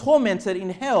have been tormented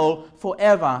in hell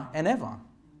forever and ever.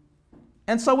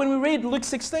 And so when we read Luke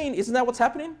 16, isn't that what's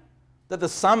happening? That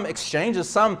there's some exchange, there's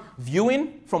some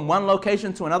viewing from one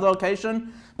location to another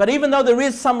location. But even though there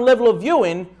is some level of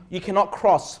viewing, you cannot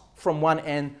cross from one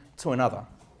end to another.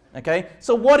 Okay?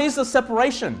 So what is the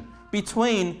separation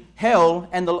between hell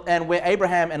and where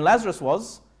Abraham and Lazarus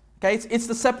was? Okay? It's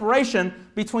the separation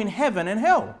between heaven and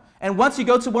hell. And once you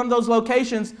go to one of those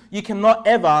locations, you cannot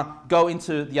ever go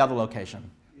into the other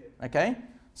location. Okay?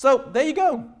 So there you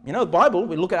go. You know, the Bible,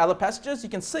 we look at other passages, you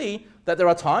can see that there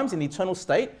are times in the eternal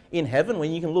state in heaven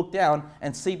when you can look down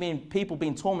and see people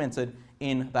being tormented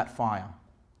in that fire.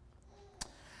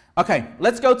 Okay,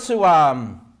 let's go to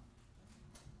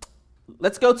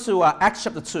Acts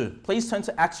chapter 2. Please turn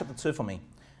to Acts chapter 2 for me.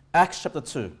 Acts chapter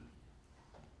 2.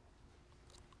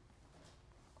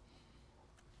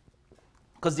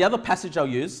 Because the other passage I'll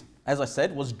use, as I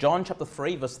said, was John chapter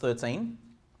 3, verse 13.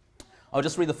 I'll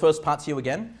just read the first part to you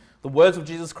again. The words of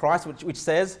Jesus Christ, which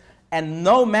says, "And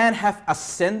no man hath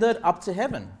ascended up to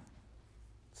heaven."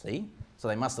 See? So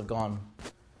they must have gone.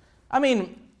 I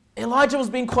mean, Elijah was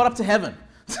being caught up to heaven.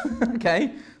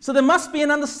 Okay? So there must be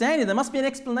an understanding. There must be an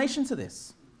explanation to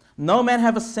this. No man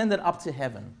have ascended up to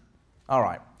heaven. All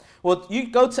right. Well, you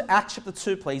go to Acts chapter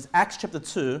 2, please. Acts chapter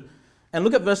 2, and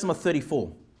look at verse number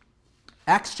 34.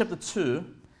 Acts chapter 2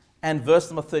 and verse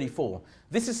number 34.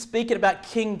 This is speaking about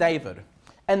King David.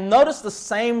 And notice the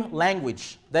same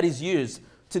language that is used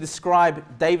to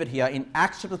describe David here in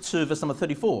Acts chapter 2, verse number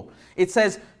 34. It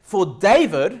says, "For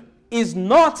David is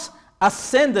not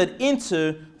ascended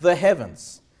into the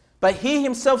heavens, but he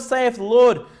himself saith, the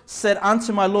Lord said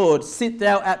unto my Lord, sit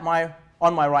thou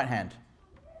on my right hand."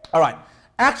 All right,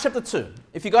 Acts chapter 2.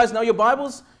 If you guys know your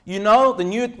Bibles, you know the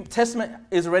New Testament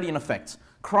is already in effect.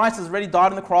 Christ has already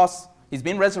died on the cross. He's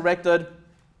been resurrected.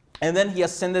 And then he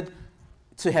ascended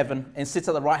to heaven and sits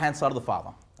at the right-hand side of the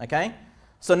Father. Okay?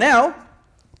 So now,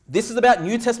 this is about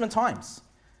New Testament times.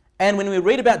 And when we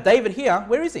read about David here,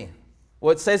 where is he?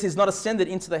 Well, it says he's not ascended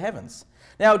into the heavens.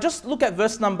 Now, just look at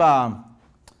verse number...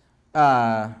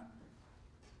 go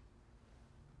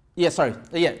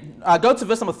to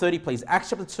verse number 30, please. Acts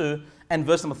chapter 2 and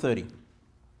verse number 30.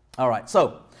 All right,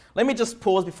 so let me just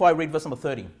pause before I read verse number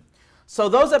 30. So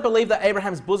those that believe that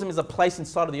Abraham's bosom is a place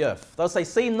inside of the earth, they'll say,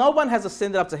 see, no one has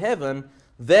ascended up to heaven,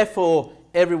 therefore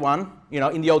everyone,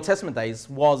 in the Old Testament days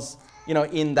was,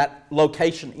 in that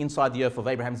location inside the earth of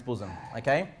Abraham's bosom,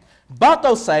 okay? But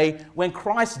they'll say, when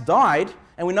Christ died,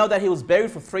 and we know that he was buried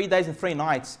for 3 days and 3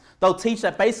 nights, they'll teach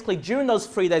that basically during those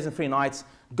 3 days and 3 nights,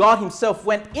 God himself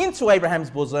went into Abraham's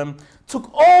bosom,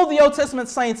 took all the Old Testament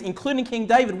saints, including King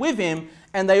David, with him,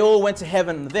 and they all went to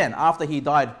heaven then, after he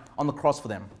died on the cross for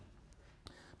them.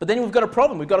 But then we've got a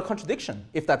problem, we've got a contradiction,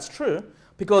 if that's true,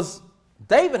 because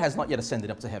David has not yet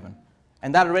ascended up to heaven.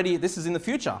 And that already, this is in the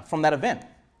future, from that event.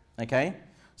 Okay?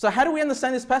 So how do we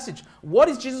understand this passage? What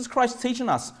is Jesus Christ teaching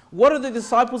us? What are the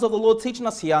disciples of the Lord teaching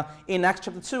us here in Acts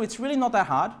chapter 2? It's really not that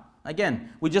hard. Again,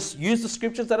 we just use the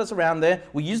scriptures that is around there.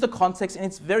 We use the context, and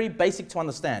it's very basic to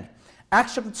understand.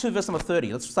 Acts chapter 2, verse number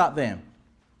 30. Let's start there.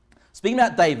 Speaking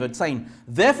about David, saying,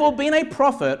 "Therefore, being a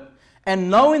prophet,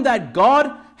 and knowing that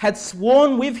God had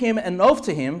sworn with an oath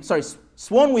to him,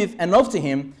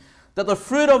 that the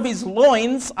fruit of his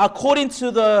loins, according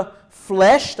to the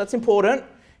flesh," that's important,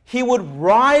 "he would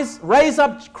raise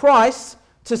up Christ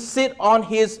to sit on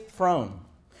his throne."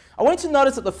 I want you to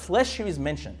notice that the flesh here is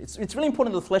mentioned. It's really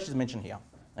important that the flesh is mentioned here,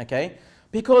 okay?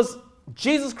 Because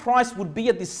Jesus Christ would be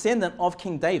a descendant of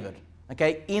King David,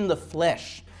 okay, in the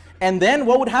flesh. And then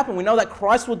what would happen? We know that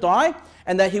Christ would die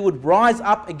and that he would rise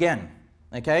up again,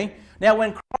 okay? Now,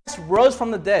 when Christ rose from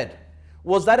the dead,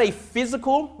 was that a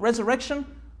physical resurrection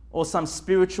or some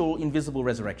spiritual, invisible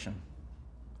resurrection?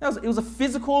 It was a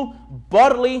physical,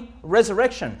 bodily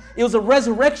resurrection. It was a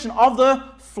resurrection of the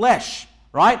flesh,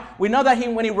 right? We know that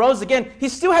when he rose again, he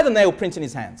still had the nail print in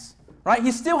his hands, right?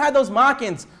 He still had those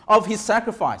markings of his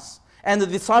sacrifice. And the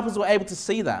disciples were able to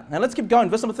see that. Now let's keep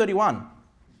going. Verse number 31.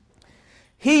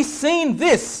 "He seen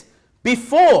this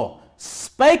before,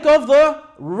 spake of the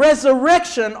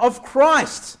resurrection of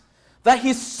Christ, that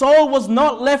his soul was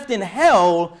not left in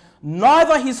hell,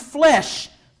 neither his flesh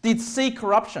did see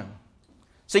corruption."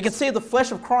 So you can see the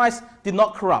flesh of Christ did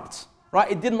not corrupt,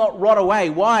 right? It did not rot away.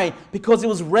 Why? Because it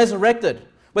was resurrected.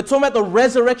 We're talking about the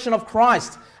resurrection of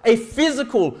Christ, a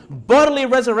physical, bodily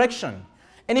resurrection.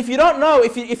 And if you don't know,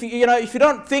 if you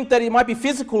don't think that it might be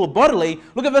physical or bodily,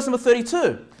 look at verse number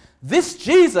 32. "This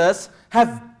Jesus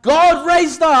hath God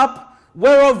raised up,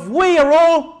 whereof we are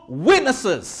all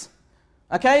witnesses."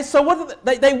 Okay, so what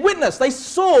did they witnessed? They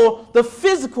saw the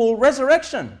physical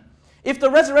resurrection. If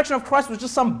the resurrection of Christ was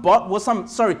just some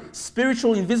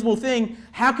spiritual, invisible thing,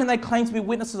 how can they claim to be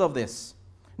witnesses of this?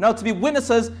 No, to be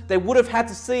witnesses, they would have had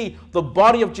to see the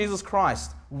body of Jesus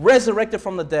Christ resurrected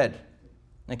from the dead.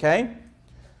 Okay?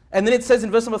 And then it says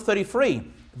in verse number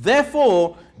 33,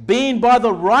 "Therefore, being by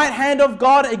the right hand of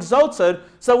God exalted,"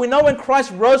 so we know when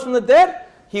Christ rose from the dead,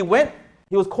 he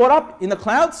was caught up in the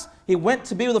clouds, he went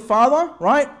to be with the Father,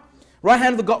 right? Right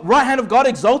hand of God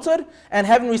exalted, and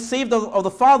having received of the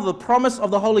Father the promise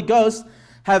of the Holy Ghost,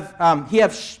 he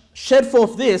have shed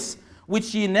forth this,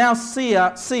 which ye now see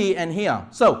and hear.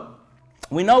 So,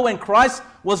 we know when Christ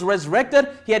was resurrected,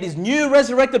 he had his new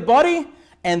resurrected body,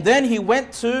 and then he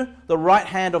went to the right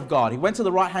hand of God. He went to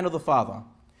the right hand of the Father.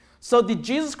 So did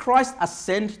Jesus Christ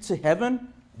ascend to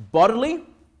heaven bodily?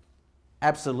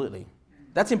 Absolutely.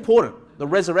 That's important, the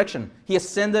resurrection. He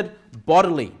ascended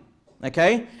bodily.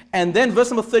 Okay? And then verse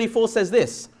number 34 says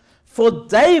this, "For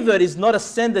David is not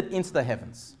ascended into the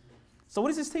heavens." So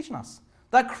what is this teaching us?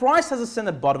 That Christ has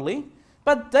ascended bodily,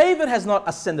 but David has not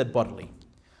ascended bodily.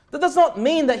 That does not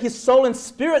mean that his soul and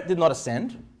spirit did not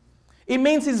ascend. It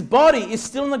means his body is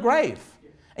still in the grave.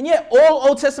 And yet all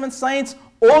Old Testament saints,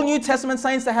 all New Testament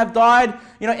saints that have died,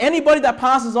 anybody that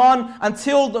passes on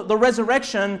until the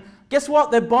resurrection, guess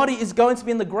what? Their body is going to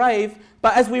be in the grave,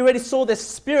 but as we already saw, their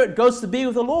spirit goes to be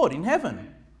with the Lord in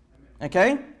heaven.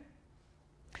 Okay?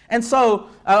 And so,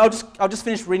 I'll just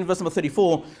finish reading verse number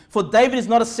 34. "For David is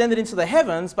not ascended into the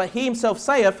heavens, but he himself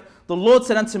saith, the Lord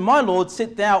said unto my Lord,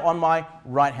 sit thou on my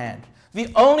right hand." The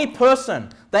only person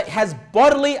that has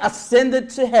bodily ascended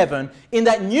to heaven in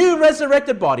that new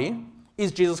resurrected body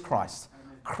is Jesus Christ.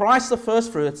 Christ the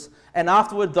first fruits, and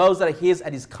afterward those that are his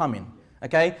at his coming.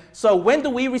 Okay, so when do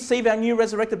we receive our new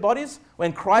resurrected bodies?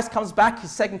 When Christ comes back,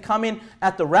 his second coming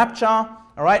at the rapture.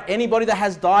 All right, anybody that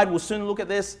has died, we'll soon look at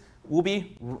this, will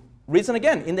be risen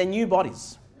again in their new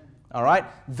bodies. All right,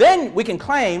 then we can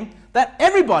claim that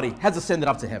everybody has ascended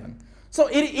up to heaven. So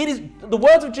it is the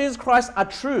words of Jesus Christ are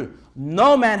true.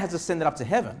 No man has ascended up to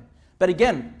heaven. But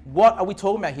again, what are we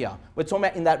talking about here? We're talking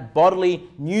about in that bodily,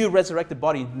 new resurrected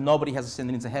body, nobody has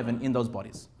ascended into heaven in those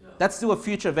bodies. That's still a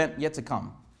future event yet to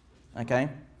come. Okay?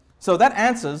 So that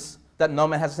answers that no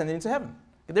man has ascended into heaven.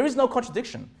 There is no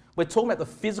contradiction. We're talking about the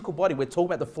physical body. We're talking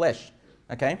about the flesh.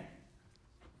 Okay?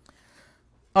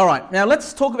 All right. Now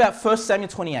let's talk about 1 Samuel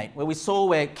 28, where we saw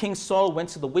where King Saul went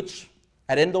to the witch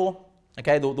at Endor.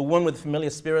 Okay? The one with familiar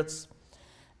spirits.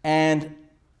 And,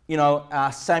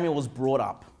 Samuel was brought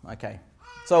up. Okay?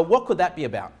 So what could that be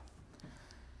about?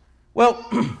 Well,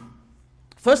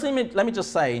 Firstly, let me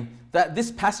just say that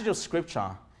this passage of Scripture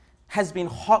has been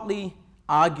hotly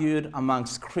argued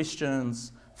amongst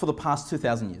Christians for the past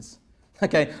 2,000 years.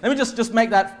 Okay, let me just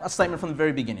make that a statement from the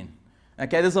very beginning.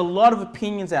 Okay, there's a lot of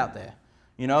opinions out there.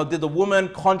 You know, did the woman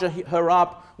conjure her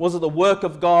up? Was it the work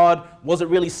of God? Was it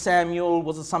really Samuel?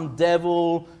 Was it some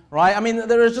devil? Right? I mean,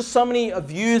 there are just so many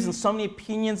views and so many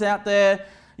opinions out there.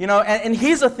 You know, and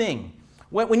here's the thing.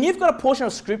 When you've got a portion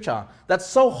of Scripture that's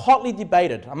so hotly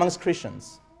debated amongst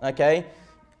Christians, okay,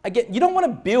 again, you don't want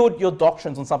to build your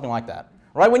doctrines on something like that.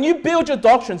 Right? When you build your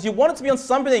doctrines, you want it to be on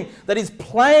something that is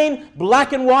plain,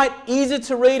 black and white, easy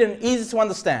to read and easy to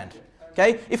understand.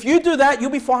 Okay? If you do that, you'll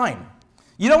be fine.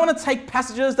 You don't want to take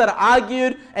passages that are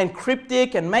argued and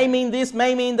cryptic and may mean this,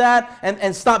 may mean that,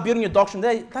 and start building your doctrine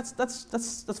there.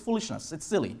 That's foolishness. It's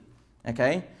silly.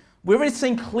 Okay? We've already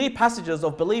seen clear passages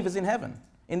of believers in heaven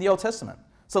in the Old Testament.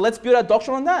 So let's build our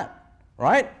doctrine on that.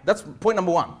 Right? That's point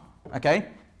number one. Okay?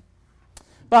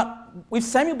 But with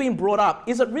Samuel being brought up,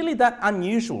 is it really that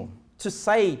unusual to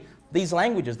say these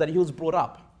languages that he was brought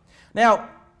up? Now,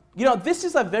 you know, this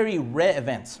is a very rare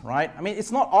event, right? I mean,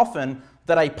 it's not often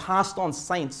that a passed on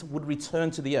saint would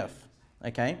return to the earth,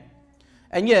 okay?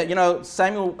 And yeah, you know,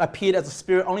 Samuel appeared as a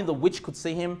spirit. Only the witch could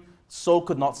see him. Saul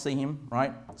could not see him,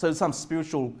 right? So it's some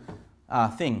spiritual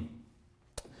thing.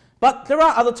 But there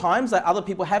are other times that other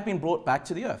people have been brought back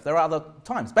to the earth. There are other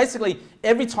times. Basically,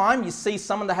 every time you see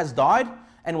someone that has died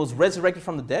and was resurrected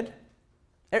from the dead,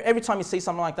 every time you see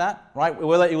something like that, right?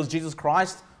 Whether it was Jesus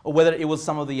Christ or whether it was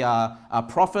some of the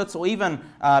prophets or even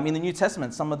in the New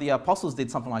Testament, some of the apostles did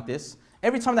something like this.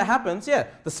 Every time that happens, yeah,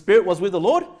 the spirit was with the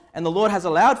Lord and the Lord has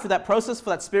allowed for that process for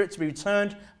that spirit to be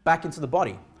returned back into the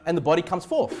body. And the body comes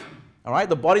forth, all right?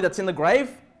 The body that's in the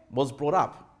grave was brought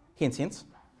up. Hint, hint,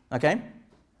 okay?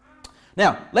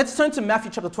 Now, let's turn to Matthew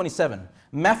chapter 27.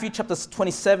 Matthew chapter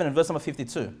 27 and verse number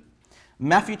 52.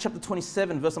 Matthew chapter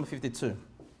 27, verse number 52.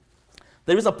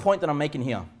 There is a point that I'm making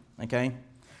here, okay?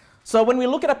 So when we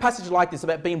look at a passage like this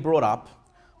about being brought up,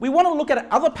 we want to look at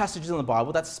other passages in the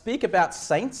Bible that speak about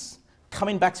saints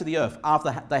coming back to the earth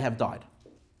after they have died,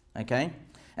 okay?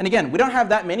 And again, we don't have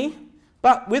that many,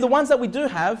 but with the ones that we do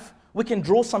have, we can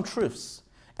draw some truths.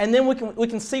 And then we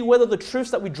can see whether the truths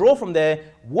that we draw from there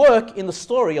work in the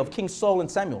story of King Saul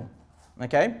and Samuel,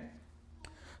 okay?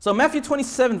 So Matthew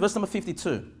 27, verse number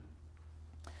 52.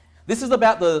 This is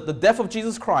about the death of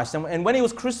Jesus Christ. And when he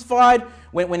was crucified,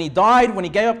 when he died, when he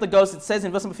gave up the ghost, it says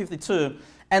in verse number 52,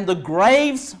 and the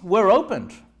graves were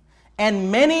opened,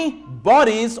 and many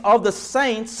bodies of the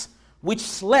saints which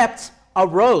slept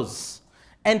arose,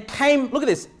 and came, look at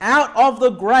this, out of the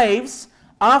graves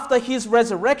after his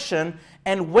resurrection,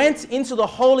 and went into the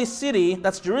holy city,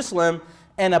 that's Jerusalem,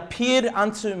 and appeared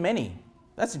unto many.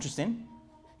 That's interesting.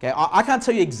 Okay, I can't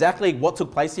tell you exactly what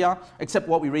took place here, except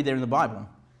what we read there in the Bible.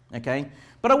 Okay,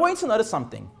 but I want you to notice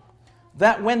something,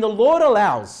 that when the Lord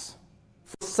allows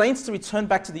for saints to return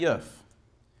back to the earth,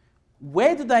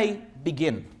 where do they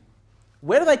begin?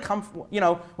 Where do they come from? You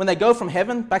know, when they go from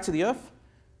heaven back to the earth,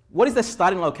 what is their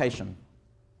starting location?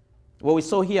 Well, we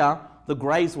saw here, the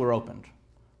graves were opened.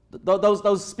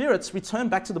 Those spirits return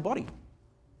back to the body,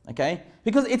 okay?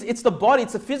 Because it's the body,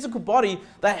 it's the physical body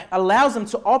that allows them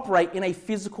to operate in a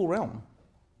physical realm,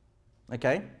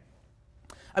 okay?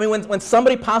 I mean, when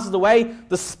somebody passes away,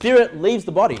 the spirit leaves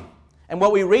the body. And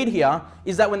what we read here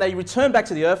is that when they return back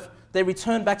to the earth, they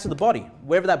return back to the body,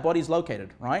 wherever that body is located,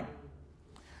 right?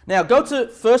 Now, go to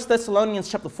 1 Thessalonians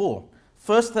chapter 4.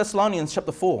 1 Thessalonians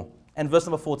chapter 4 and verse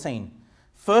number 14.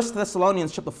 1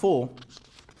 Thessalonians chapter 4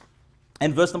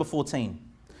 and verse number 14.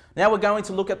 Now we're going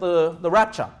to look at the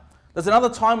rapture. There's another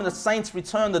time when the saints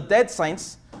return, the dead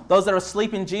saints, those that are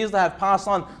asleep in Jesus that have passed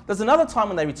on. There's another time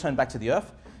when they return back to the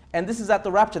earth. And this is at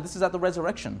the rapture, this is at the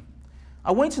resurrection.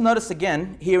 I want you to notice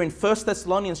again here in 1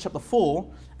 Thessalonians chapter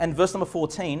 4 and verse number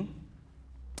 14.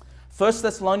 1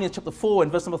 Thessalonians chapter 4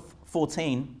 and verse number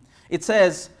 14. It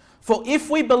says, for if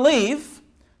we believe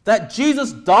that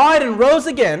Jesus died and rose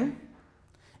again,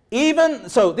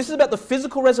 so this is about the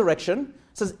physical resurrection.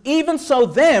 It says, even so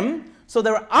them, so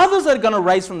there are others that are going to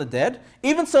raise from the dead,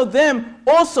 even so them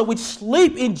also which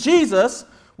sleep in Jesus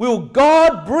will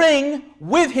God bring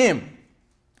with him.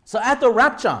 So at the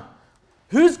rapture,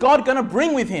 who's God going to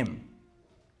bring with him?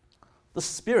 The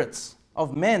spirits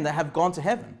of men that have gone to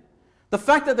heaven. The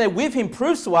fact that they're with him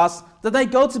proves to us that they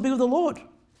go to be with the Lord.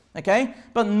 Okay?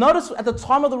 But notice at the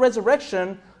time of the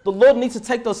resurrection, the Lord needs to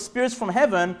take those spirits from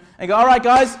heaven and go, all right,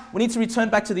 guys, we need to return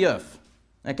back to the earth.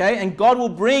 Okay? And God will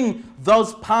bring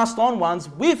those passed on ones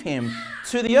with him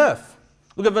to the earth.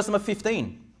 Look at verse number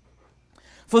 15.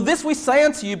 For this we say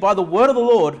unto you by the word of the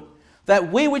Lord, that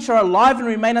we which are alive and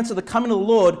remain unto the coming of the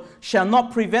Lord shall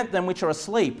not prevent them which are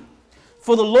asleep.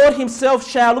 For the Lord himself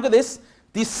shall, look at this,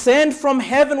 descend from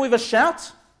heaven with a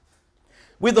shout,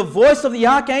 with the voice of the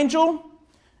archangel,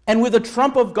 and with the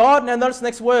trump of God. Now notice the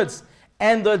next words.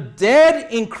 And the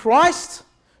dead in Christ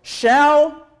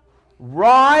shall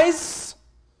rise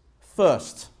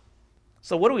first.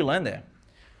 So what do we learn there?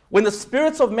 When the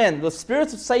spirits of men, the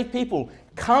spirits of saved people,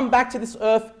 come back to this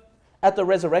earth at the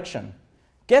resurrection,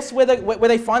 guess where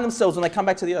they find themselves when they come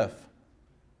back to the earth?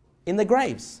 In the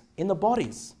graves, in the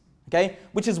bodies. Okay?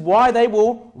 Which is why they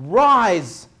will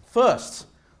rise first.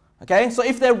 Okay? So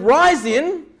if they're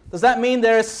rising, does that mean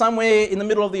they're somewhere in the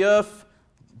middle of the earth,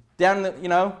 down,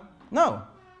 No.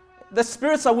 The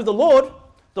spirits are with the Lord.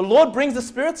 The Lord brings the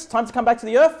spirits, time to come back to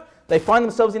the earth. They find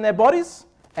themselves in their bodies,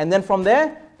 and then from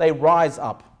there, they rise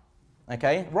up.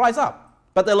 Okay? Rise up.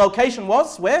 But their location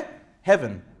was where?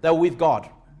 Heaven. They were with God.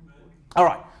 All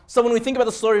right. So when we think about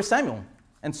the story of Samuel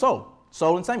and Saul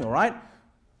and Samuel, right?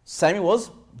 Samuel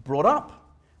was brought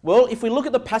up. Well, if we look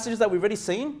at the passages that we've already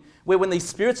seen, where when these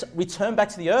spirits return back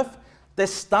to the earth, their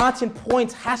starting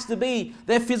point has to be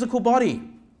their physical body.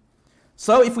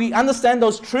 So if we understand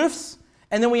those truths,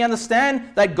 and then we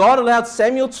understand that God allowed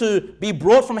Samuel to be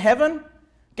brought from heaven,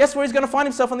 guess where he's going to find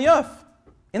himself on the earth?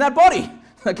 In that body,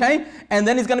 okay? And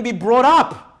then he's going to be brought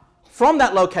up from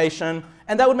that location,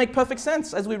 and that would make perfect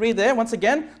sense. As we read there, once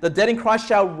again, the dead in Christ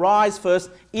shall rise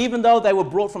first, even though they were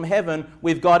brought from heaven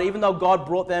with God, even though God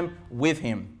brought them with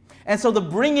him. And so the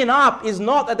bringing up is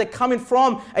not that they're coming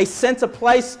from a center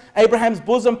place, Abraham's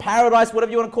bosom, paradise,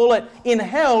 whatever you want to call it, in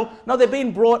hell. No, they're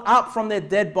being brought up from their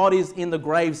dead bodies in the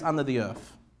graves under the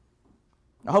earth.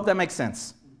 I hope that makes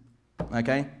sense.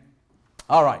 Okay?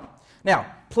 All right. Now,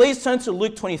 please turn to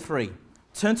Luke 23.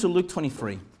 Turn to Luke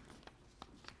 23.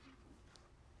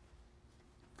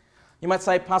 You might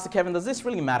say, Pastor Kevin, does this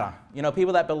really matter?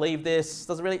 People that believe this,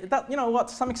 does it really? You know what?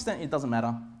 To some extent, it doesn't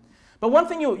matter. But one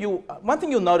thing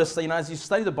you'll notice, as you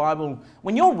study the Bible,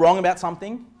 when you're wrong about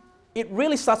something, it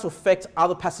really starts to affect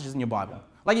other passages in your Bible.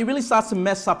 Like it really starts to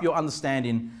mess up your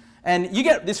understanding. And you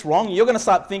get this wrong, you're going to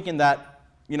start thinking that,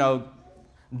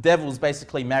 devils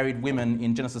basically married women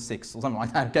in Genesis 6 or something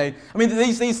like that, okay? I mean,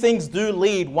 these things do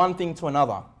lead one thing to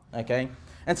another, okay?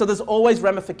 And so there's always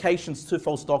ramifications to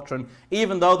false doctrine,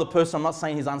 even though the person, I'm not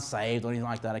saying he's unsaved or anything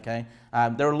like that, okay?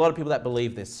 There are a lot of people that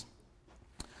believe this.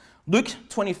 Luke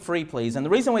 23, please. And the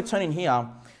reason we're turning here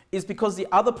is because the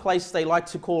other place they like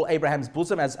to call Abraham's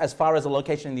bosom, as far as a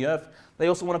location in the earth, they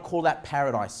also want to call that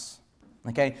paradise.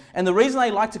 Okay? And the reason they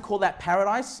like to call that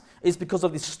paradise is because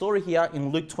of this story here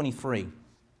in Luke 23.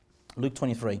 Luke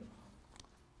 23.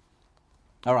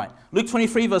 All right. Luke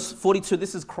 23, verse 42.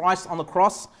 This is Christ on the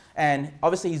cross. And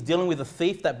obviously he's dealing with a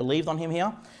thief that believed on him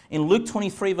here. In Luke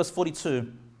 23, verse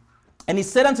 42. And he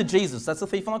said unto Jesus, that's the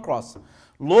thief on the cross,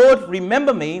 Lord,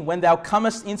 remember me when thou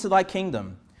comest into thy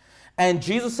kingdom. And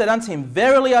Jesus said unto him,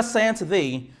 verily I say unto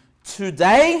thee,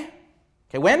 today,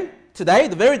 okay, when? Today,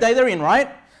 the very day they're in,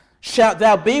 right? Shalt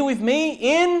thou be with me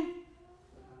in,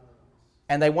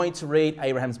 and they want you to read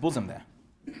Abraham's bosom there.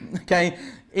 Okay,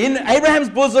 in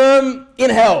Abraham's bosom, in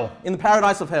hell, in the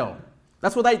paradise of hell.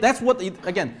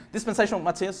 Again, dispensational,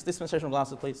 Matthias, dispensational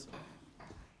glasses, please.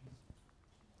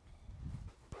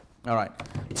 All right.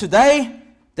 Today,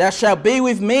 thou shalt be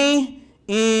with me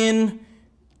in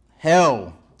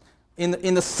hell.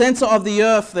 In the center of the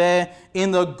earth there,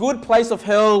 in the good place of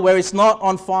hell where it's not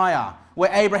on fire.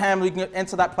 Where Abraham, we can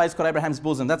enter that place called Abraham's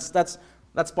bosom. That's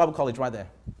Bible college right there.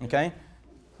 Okay?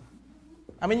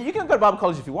 I mean, you can go to Bible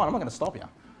college if you want. I'm not going to stop you.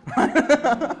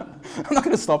 I'm not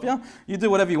going to stop you. You do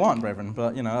whatever you want, brethren.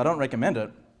 But, I don't recommend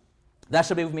it. Thou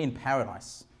shalt be with me in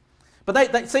paradise.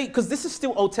 But they see, because this is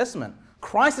still Old Testament.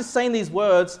 Christ is saying these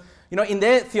words, in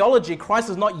their theology, Christ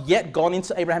has not yet gone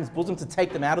into Abraham's bosom to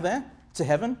take them out of there, to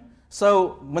heaven.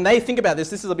 So when they think about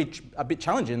this is a bit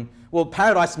challenging. Well,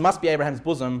 paradise must be Abraham's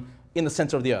bosom in the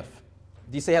center of the earth.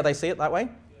 Do you see how they see it that way?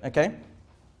 Okay.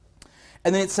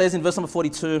 And then it says in verse number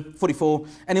 44,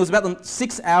 and it was about the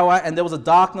 6th hour, and there was a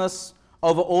darkness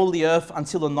over all the earth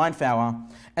until the 9th hour.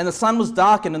 And the sun was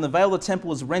darkened, and the veil of the temple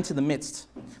was rent in the midst.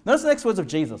 Notice the next words of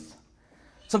Jesus.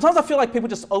 Sometimes I feel like people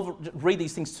just read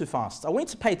these things too fast. I want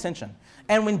you to pay attention.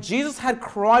 And when Jesus had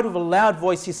cried with a loud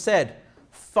voice, he said,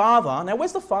 Father, now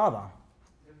where's the Father?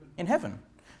 In heaven.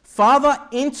 Father,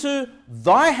 into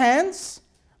thy hands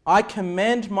I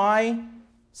commend my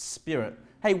spirit.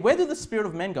 Hey, where do the spirit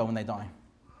of men go when they die?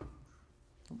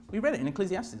 We read it in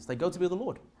Ecclesiastes. They go to be with the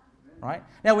Lord. Right?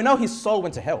 Now we know his soul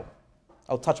went to hell.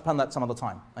 I'll touch upon that some other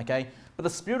time. Okay? But the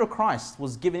spirit of Christ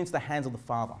was given into the hands of the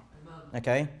Father.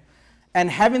 Okay? And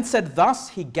having said thus,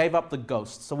 he gave up the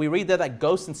ghost. So we read there that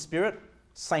ghost and spirit,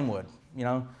 same word. You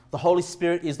know, the Holy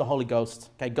Spirit is the Holy Ghost.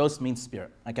 Okay, ghost means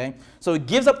spirit. Okay, so he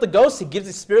gives up the ghost. He gives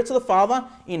his spirit to the Father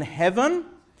in heaven.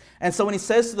 And so when he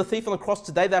says to the thief on the cross,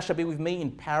 today thou shalt be with me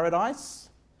in paradise,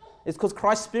 it's because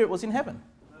Christ's spirit was in heaven.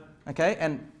 Okay,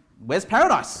 and where's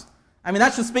paradise? I mean,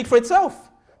 that should speak for itself.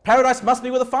 Paradise must be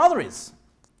where the Father is.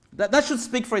 That should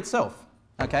speak for itself.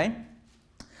 Okay.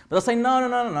 But they'll say,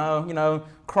 no. You know,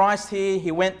 Christ here,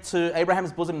 he went to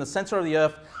Abraham's bosom in the center of the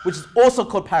earth, which is also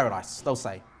called paradise, they'll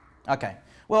say. Okay.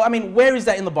 Well, I mean, where is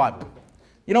that in the Bible?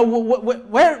 You know,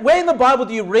 where in the Bible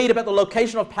do you read about the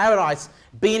location of paradise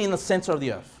being in the center of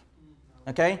the earth?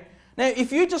 Okay. Now,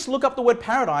 if you just look up the word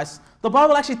paradise, the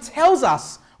Bible actually tells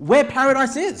us where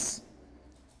paradise is.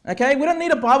 Okay. We don't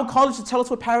need a Bible college to tell us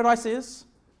what paradise is.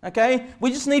 Okay.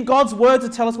 We just need God's word to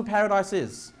tell us what paradise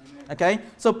is. Okay,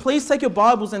 so please take your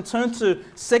Bibles and turn to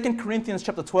 2 Corinthians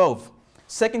chapter 12.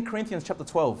 2 Corinthians chapter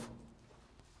 12.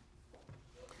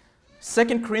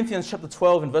 2 Corinthians chapter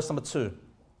 12 and verse number 2.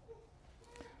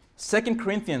 2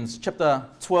 Corinthians chapter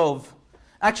 12.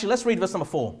 Actually, let's read verse number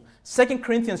 4. 2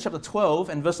 Corinthians chapter 12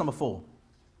 and verse number 4.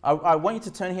 I want you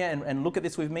to turn here and look at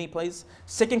this with me, please.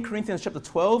 2 Corinthians chapter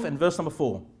 12 and verse number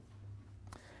 4.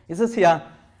 It says here,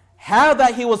 how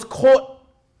that he was caught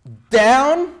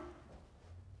down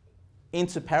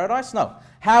into paradise? No.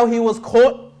 How he was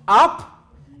caught up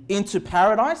into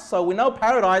paradise. So we know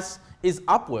paradise is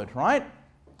upward, right?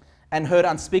 And heard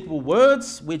unspeakable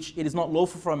words, which it is not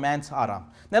lawful for a man to utter.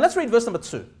 Now let's read verse number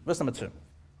 2. Verse number 2.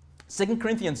 2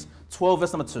 Corinthians 12,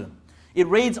 verse number 2. It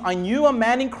reads, I knew a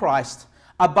man in Christ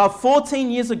above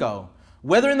 14 years ago,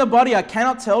 whether in the body I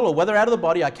cannot tell, or whether out of the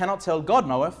body I cannot tell, God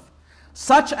knoweth,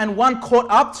 such an one caught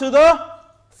up to the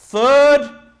third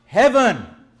heaven.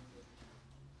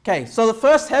 Okay, so the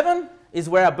first heaven is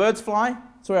where our birds fly.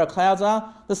 It's where our clouds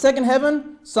are. The second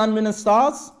heaven, sun, moon, and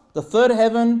stars. The third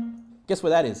heaven, guess where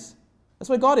that is? That's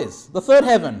where God is. The third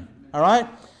heaven, all right?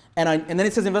 And then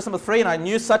it says in verse number 3, and I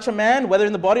knew such a man, whether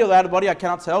in the body or out of the body, I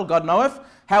cannot tell, God knoweth,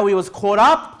 how he was caught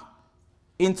up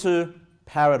into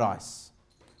paradise.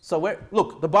 So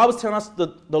look, the Bible's telling us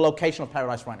the location of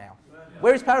paradise right now.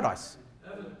 Where is paradise?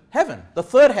 Heaven. The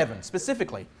third heaven,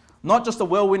 specifically. Not just a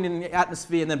whirlwind in the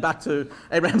atmosphere and then back to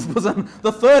Abraham's bosom.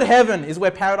 The third heaven is where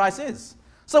paradise is.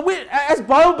 So we, as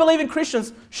Bible-believing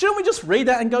Christians, shouldn't we just read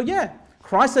that and go, yeah,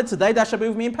 Christ said, today thou shalt be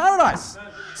with me in paradise.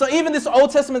 So even this Old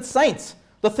Testament saint,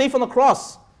 the thief on the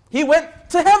cross, he went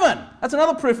to heaven. That's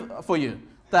another proof for you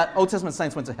that Old Testament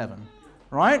saints went to heaven.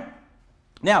 Right?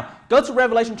 Now, go to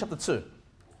Revelation chapter 2.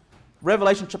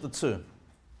 Revelation chapter 2.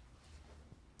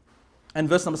 And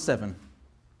verse number 7.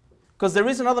 Because there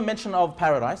is another mention of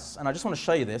paradise, and I just want to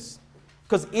show you this.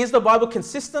 Because is the Bible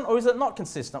consistent or is it not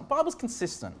consistent? The Bible's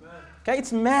consistent. Okay,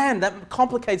 it's man that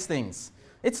complicates things.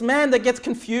 It's man that gets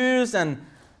confused and,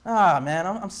 man,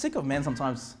 I'm sick of man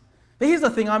sometimes. But here's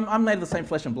the thing, I'm made of the same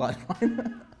flesh and blood.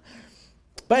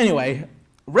 But anyway,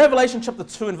 Revelation chapter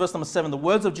 2 and verse number 7, the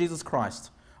words of Jesus Christ.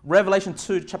 Revelation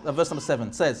 2, verse number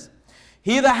 7 says,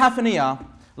 he that hath an ear,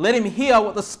 let him hear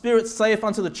what the Spirit saith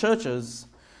unto the churches.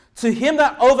 To him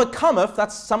that overcometh,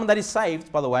 that's someone that is saved,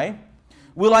 by the way,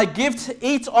 will I give to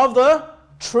eat of the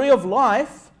tree of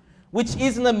life, which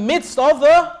is in the midst of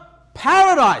the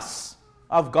paradise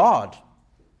of God.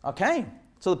 Okay,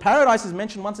 so the paradise is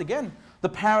mentioned once again, the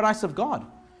paradise of God.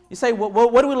 You say, well,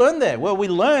 what do we learn there? Well, we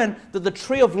learn that the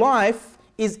tree of life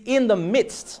is in the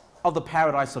midst of the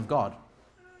paradise of God.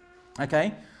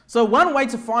 Okay, so one way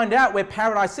to find out where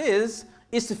paradise is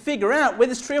to figure out where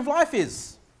this tree of life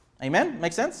is. Amen?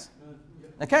 Make sense?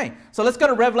 Okay, so let's go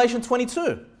to Revelation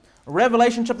 22.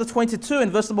 Revelation chapter 22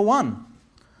 and verse number 1.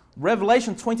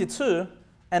 Revelation 22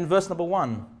 and verse number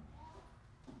 1.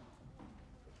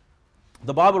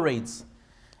 The Bible reads,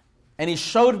 and he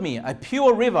showed me a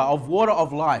pure river of water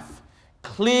of life,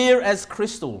 clear as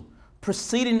crystal,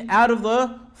 proceeding out of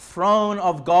the throne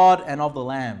of God and of the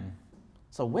Lamb.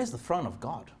 So where's the throne of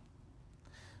God?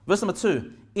 Verse number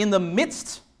 2. In the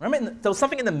midst, remember there was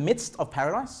something in the midst of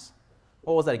paradise?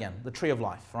 What was that again? The tree of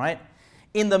life, right?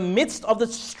 In the midst of the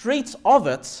streets of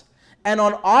it, and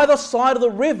on either side of the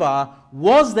river,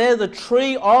 was there the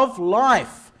tree of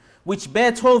life, which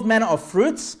bare 12 manner of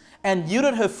fruits, and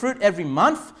yielded her fruit every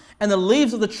month, and the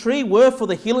leaves of the tree were for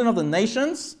the healing of the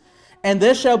nations. And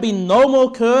there shall be no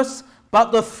more curse,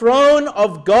 but the throne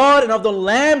of God and of the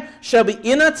Lamb shall be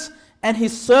in it, and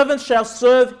his servants shall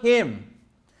serve him.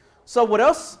 So what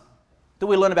else do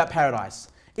we learn about paradise?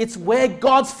 It's where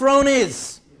God's throne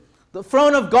is. The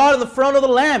throne of God and the throne of the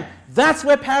Lamb. That's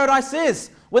where paradise is,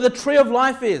 where the tree of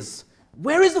life is.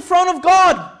 Where is the throne of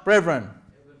God, brethren?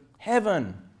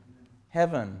 Heaven.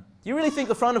 Heaven. Do you really think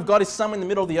the throne of God is somewhere in the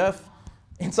middle of the earth,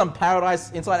 in some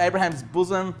paradise, inside Abraham's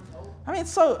bosom?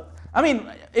 I mean,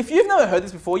 if you've never heard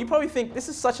this before, you probably think this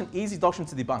is such an easy doctrine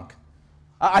to debunk.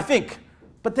 I think.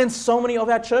 But then so many of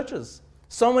our churches,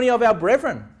 so many of our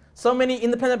brethren, so many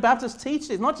independent Baptists teach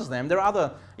this. Not just them. There are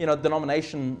other,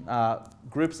 denomination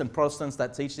groups and Protestants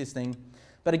that teach this thing.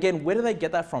 But again, where do they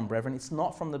get that from, brethren? It's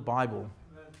not from the Bible.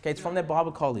 Okay, it's from their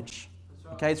Bible college.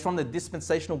 Okay, it's from the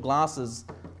dispensational glasses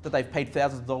that they've paid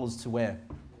thousands of dollars to wear.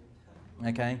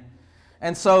 Okay,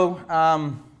 and so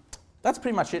that's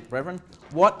pretty much it, brethren.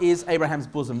 What is Abraham's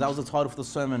bosom? That was the title for the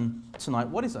sermon tonight.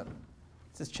 What is it?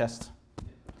 It's his chest.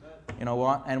 You know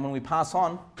what? And when we pass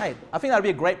on, hey, I think that would be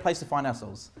a great place to find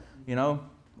ourselves.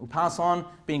 We'll pass on,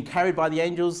 being carried by the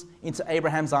angels into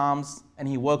Abraham's arms, and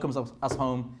he welcomes us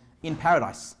home in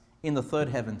paradise, in the third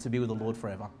heaven, to be with the Lord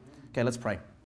forever. Okay, let's pray.